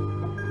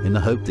 in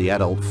the hope the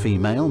adult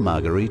female,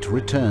 Marguerite,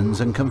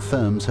 returns and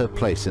confirms her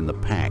place in the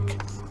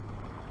pack.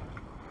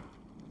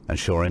 And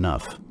sure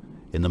enough,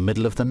 in the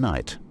middle of the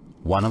night,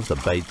 one of the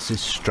baits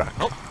is struck.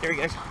 Oh, there he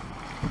goes.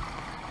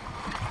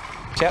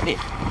 It's out there.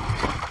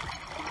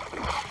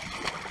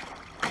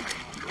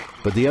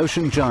 But the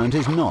ocean giant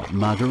is not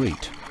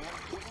Marguerite.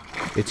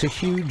 It's a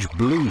huge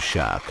blue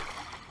shark.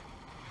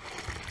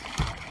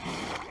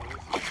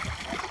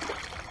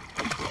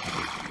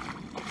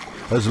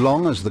 As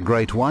long as the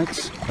great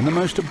whites and the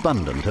most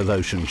abundant of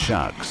ocean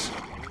sharks.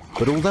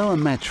 But although a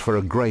match for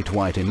a great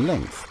white in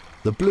length,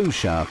 the blue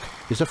shark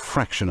is a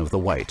fraction of the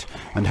weight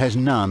and has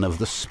none of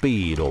the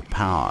speed or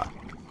power.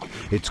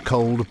 Its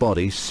cold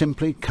body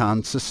simply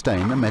can't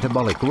sustain the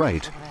metabolic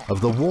rate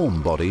of the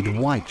warm-bodied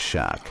white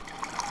shark.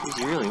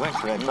 He really went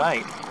for that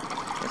bait.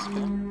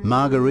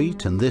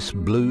 Marguerite and this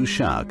blue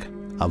shark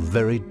are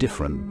very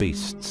different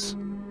beasts.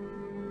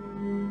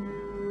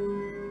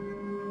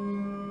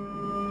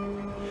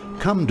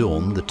 Come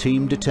dawn, the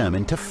team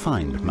determined to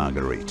find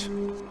Marguerite.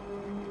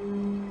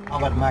 How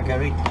about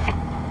Marguerite?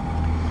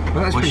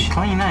 Well, that's pretty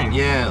clean, eh?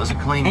 Yeah, it was a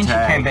clean and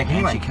tag. She came back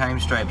anyway. And she came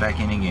straight back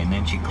in again.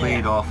 Then she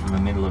cleared off in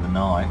the middle of the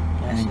night.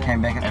 And then came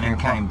back at 3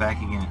 o'clock. Came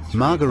back again at 3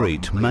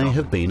 Marguerite may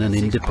have been an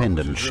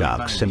independent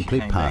shark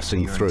simply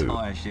passing through,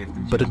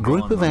 but a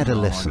group of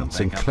adolescents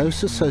in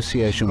close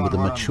association with a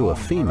mature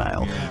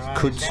female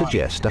could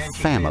suggest a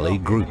family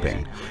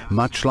grouping,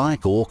 much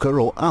like orca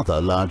or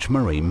other large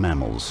marine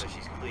mammals.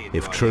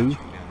 If true,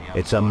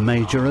 it's a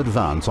major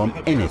advance on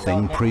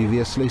anything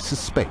previously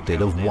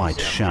suspected of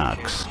white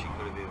sharks.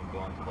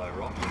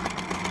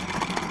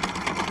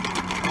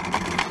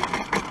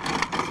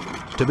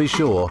 To be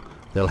sure,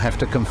 they'll have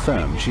to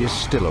confirm she is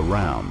still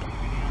around.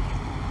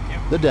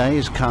 The day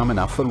is calm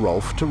enough for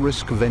Rolf to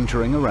risk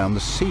venturing around the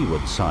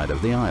seaward side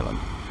of the island,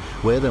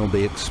 where they'll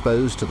be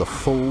exposed to the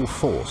full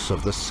force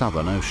of the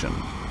Southern Ocean.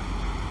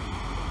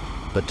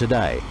 But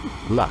today,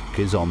 luck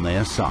is on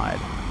their side.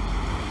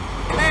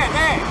 There!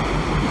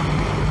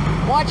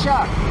 White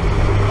shark!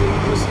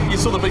 You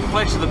saw the big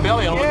flash of the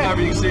belly. I looked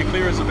over, you can see it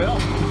clear as a bell.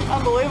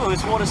 Unbelievable,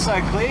 this water's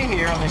so clear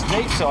here on this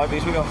deep side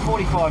because we've got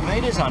 45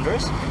 metres under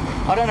us.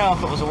 I don't know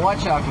if it was a white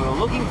shark we were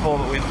looking for,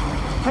 but we've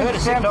heard a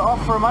sounder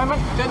off for a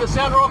moment. Turn the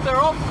sounder off, they're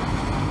off.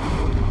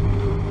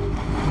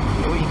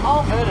 We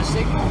heard a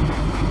signal,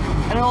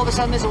 and all of a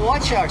sudden there's a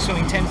white shark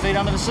swimming 10 feet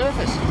under the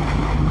surface.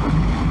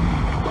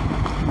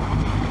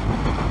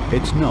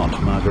 It's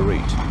not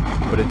Marguerite,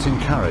 but it's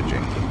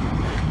encouraging.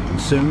 And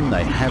soon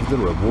they have the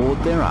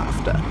reward they're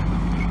after.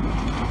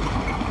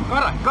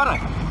 Got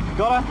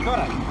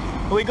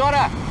her! We got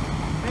her!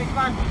 Next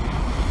one.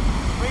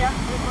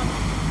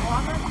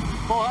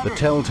 400. The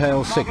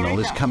telltale signal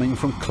is coming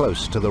from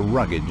close to the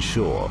rugged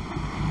shore.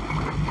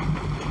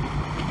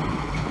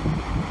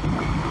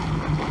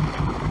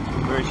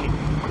 Where is she?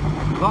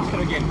 Lost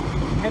her again.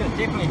 Had it,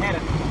 definitely had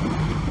it.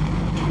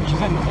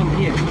 She's in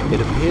here.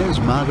 It appears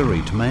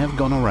Marguerite may have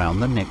gone around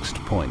the next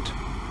point,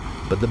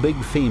 but the big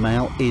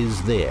female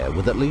is there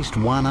with at least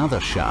one other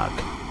shark.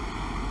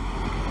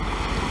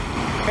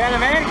 Found her,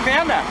 man?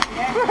 Found her?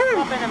 Yeah,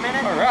 up in a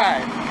minute. All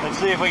right. Let's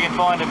see if we can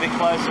find a bit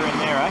closer in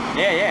there, eh?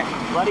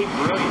 Yeah. Bloody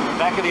brilliant.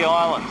 Back of the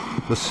island.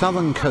 The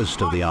southern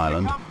coast of the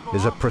island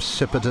is a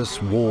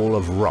precipitous wall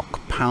of rock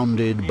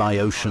pounded by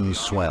ocean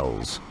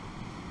swells.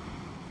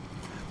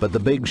 But the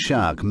big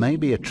shark may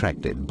be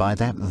attracted by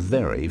that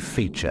very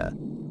feature.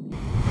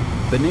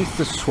 Beneath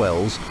the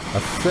swells, a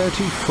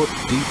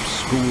 30-foot deep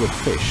school of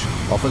fish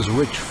offers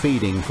rich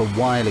feeding for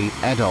wily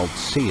adult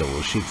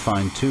seals she'd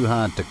find too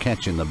hard to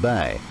catch in the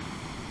bay.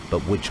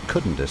 but which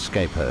couldn't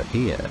escape her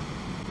here.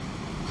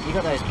 You've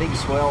got those big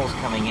swells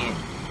coming in,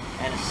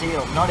 and a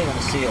seal, not even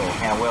a seal,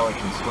 how well it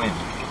can swim,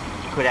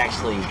 could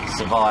actually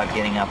survive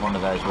getting up onto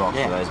those rocks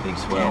with those big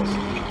swells.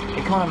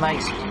 It kind of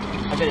makes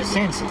a bit of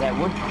sense that that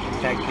would, in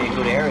fact, be a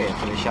good area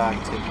for the shark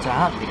to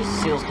hunt, because the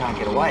seals can't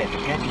get away if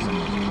it catches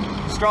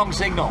them. Strong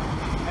signal.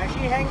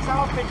 She hangs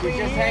off between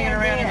She's just hanging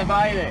around in the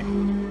bay there.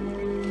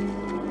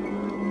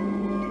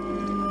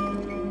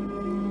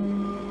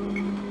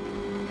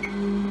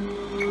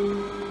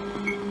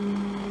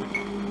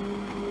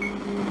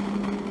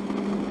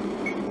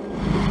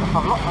 I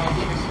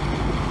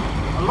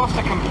lost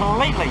her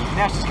completely.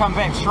 Now she's come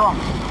back strong.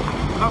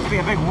 There must be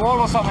a big wall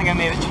or something in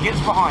there that she gets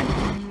behind.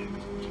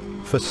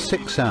 For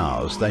 6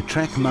 hours, they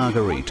track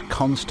Marguerite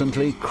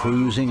constantly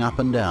cruising up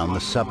and down the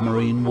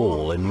submarine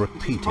wall in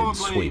repeated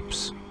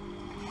sweeps.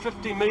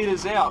 50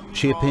 metres out.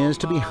 She appears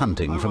to be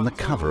hunting from the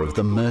cover of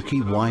the murky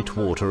white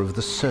water of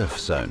the surf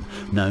zone,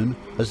 known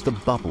as the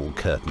bubble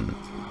curtain.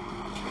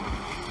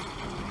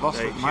 She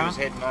was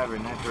heading over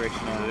in that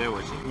direction over there,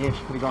 was she? Yeah,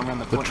 she could have gone around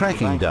the The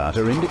tracking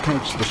data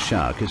indicates the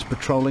shark is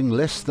patrolling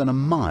less than a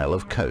mile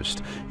of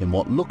coast in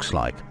what looks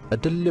like a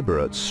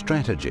deliberate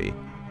strategy.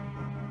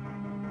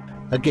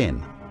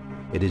 Again,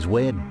 it is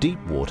where deep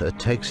water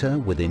takes her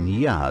within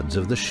yards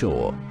of the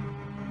shore.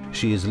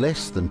 She is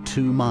less than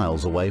 2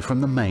 miles away from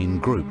the main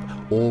group,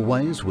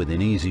 always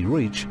within easy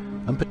reach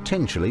and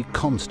potentially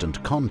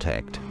constant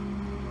contact.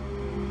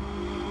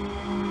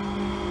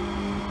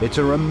 It's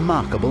a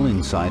remarkable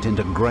insight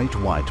into great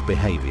white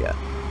behaviour.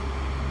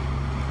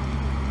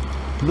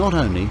 Not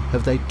only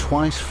have they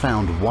twice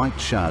found white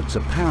sharks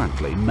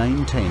apparently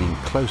maintaining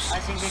close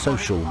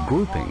social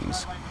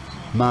groupings,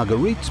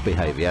 Marguerite's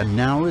behaviour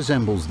now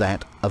resembles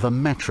that of a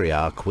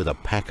matriarch with a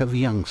pack of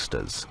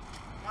youngsters.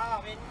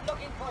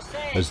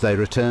 As they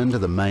return to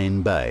the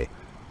main bay,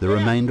 the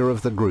remainder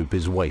of the group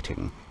is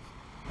waiting.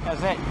 How's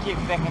that? Get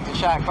back into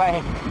Shark Bay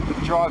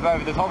and drive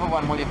over the top of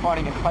one while you're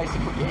finding a place to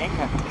put your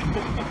anchor.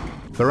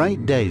 For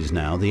 8 days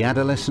now, the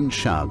adolescent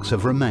sharks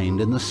have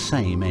remained in the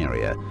same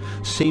area,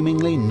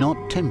 seemingly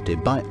not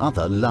tempted by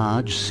other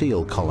large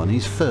seal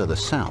colonies further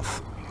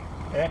south.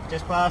 Yeah,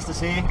 just past us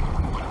here.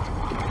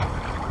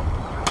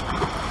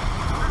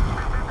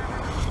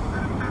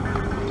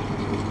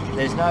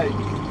 There's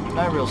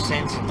no real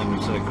sense in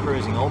them sort of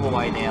cruising all the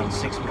way down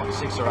 6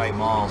 or 8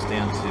 miles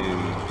down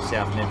to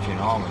South Neptune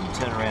Island and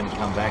turn around and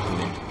come back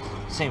again.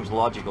 It seems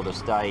logical to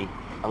stay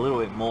a little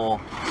bit more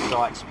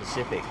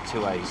site-specific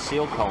to a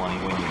seal colony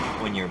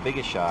when you're a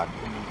bigger shark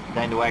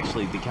than to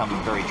actually become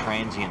very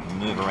transient and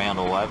move around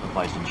all over the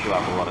place and chew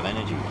up a lot of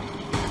energy.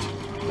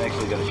 We've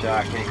actually got a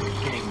shark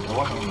hitting a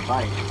lot on the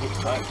bay.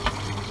 Hits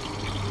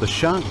both. The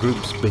shark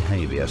group's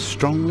behaviour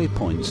strongly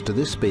points to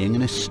this being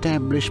an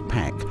established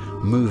pack,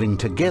 moving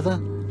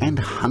together and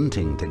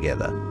hunting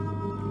together.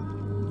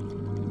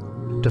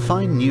 To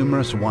find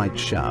numerous white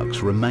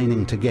sharks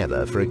remaining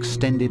together for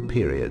extended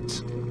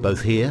periods,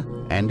 both here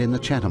and in the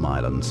Chatham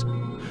Islands,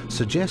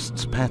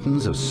 suggests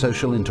patterns of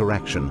social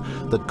interaction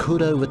that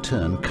could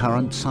overturn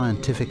current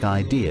scientific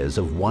ideas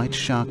of white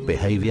shark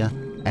behaviour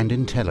and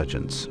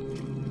intelligence.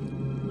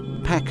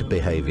 Pack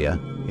behaviour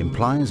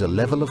implies a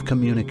level of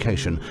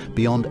communication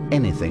beyond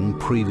anything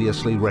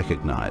previously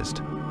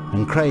recognised,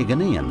 and Craig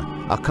and Ian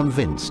are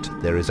convinced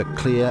there is a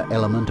clear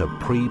element of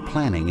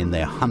pre-planning in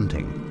their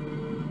hunting.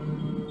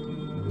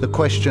 The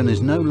question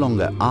is no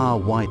longer, are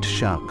white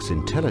sharks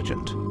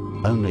intelligent?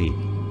 Only,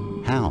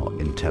 how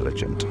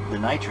intelligent? The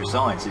nature of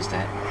science is to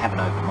have an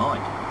open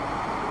mind,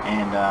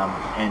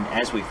 and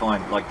as we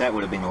find, like that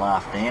would have been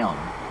laughed down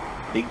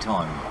big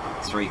time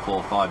 3,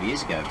 4, 5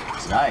 years ago.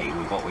 Today,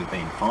 with what we've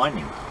been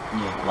finding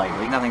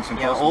lately, Nothing's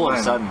impossible. All of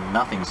a sudden,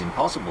 nothing's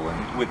impossible.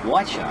 And with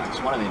white sharks,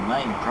 one of their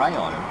main prey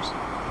items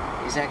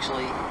is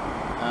actually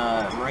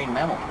marine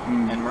mammal,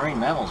 and marine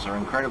mammals are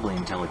incredibly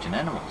intelligent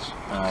animals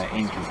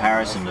in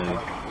comparison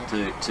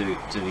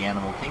to the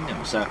animal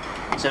kingdom. So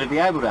to be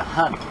able to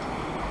hunt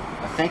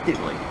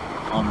effectively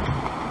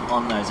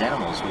on those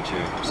animals, which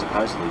are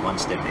supposedly one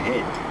step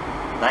ahead,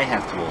 they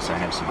have to also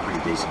have some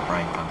pretty decent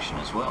brain function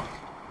as well.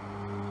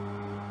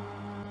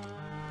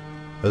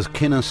 As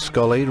Kinner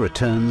Scully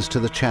returns to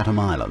the Chatham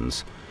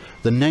Islands,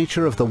 the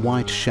nature of the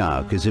white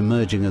shark is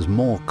emerging as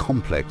more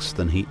complex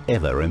than he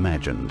ever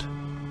imagined.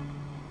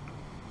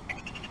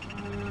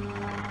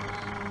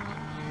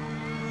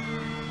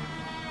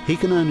 He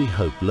can only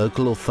hope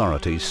local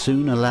authorities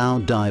soon allow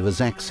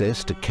divers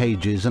access to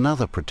cages and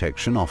other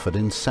protection offered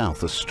in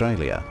South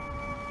Australia.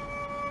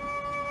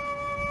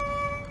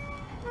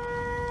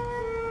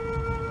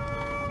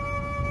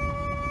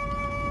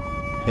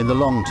 In the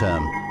long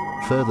term,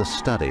 further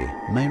study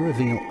may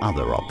reveal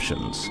other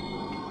options.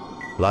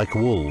 Like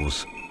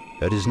wolves,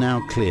 it is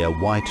now clear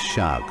white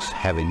sharks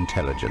have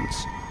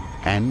intelligence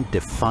and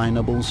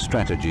definable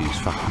strategies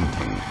for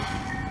hunting.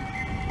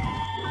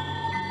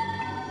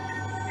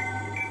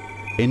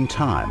 In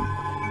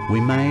time, we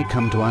may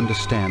come to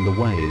understand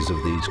the ways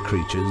of these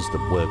creatures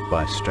that work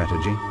by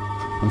strategy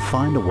and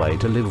find a way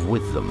to live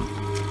with them.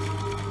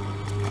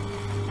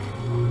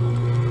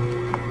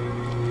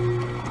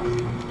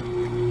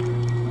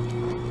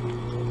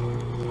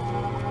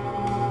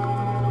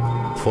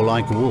 For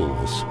like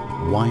wolves,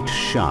 white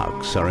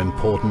sharks are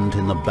important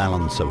in the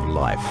balance of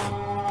life,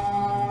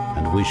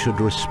 and we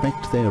should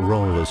respect their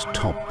role as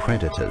top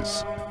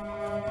predators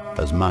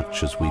as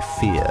much as we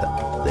fear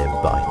their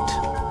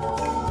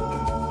bite.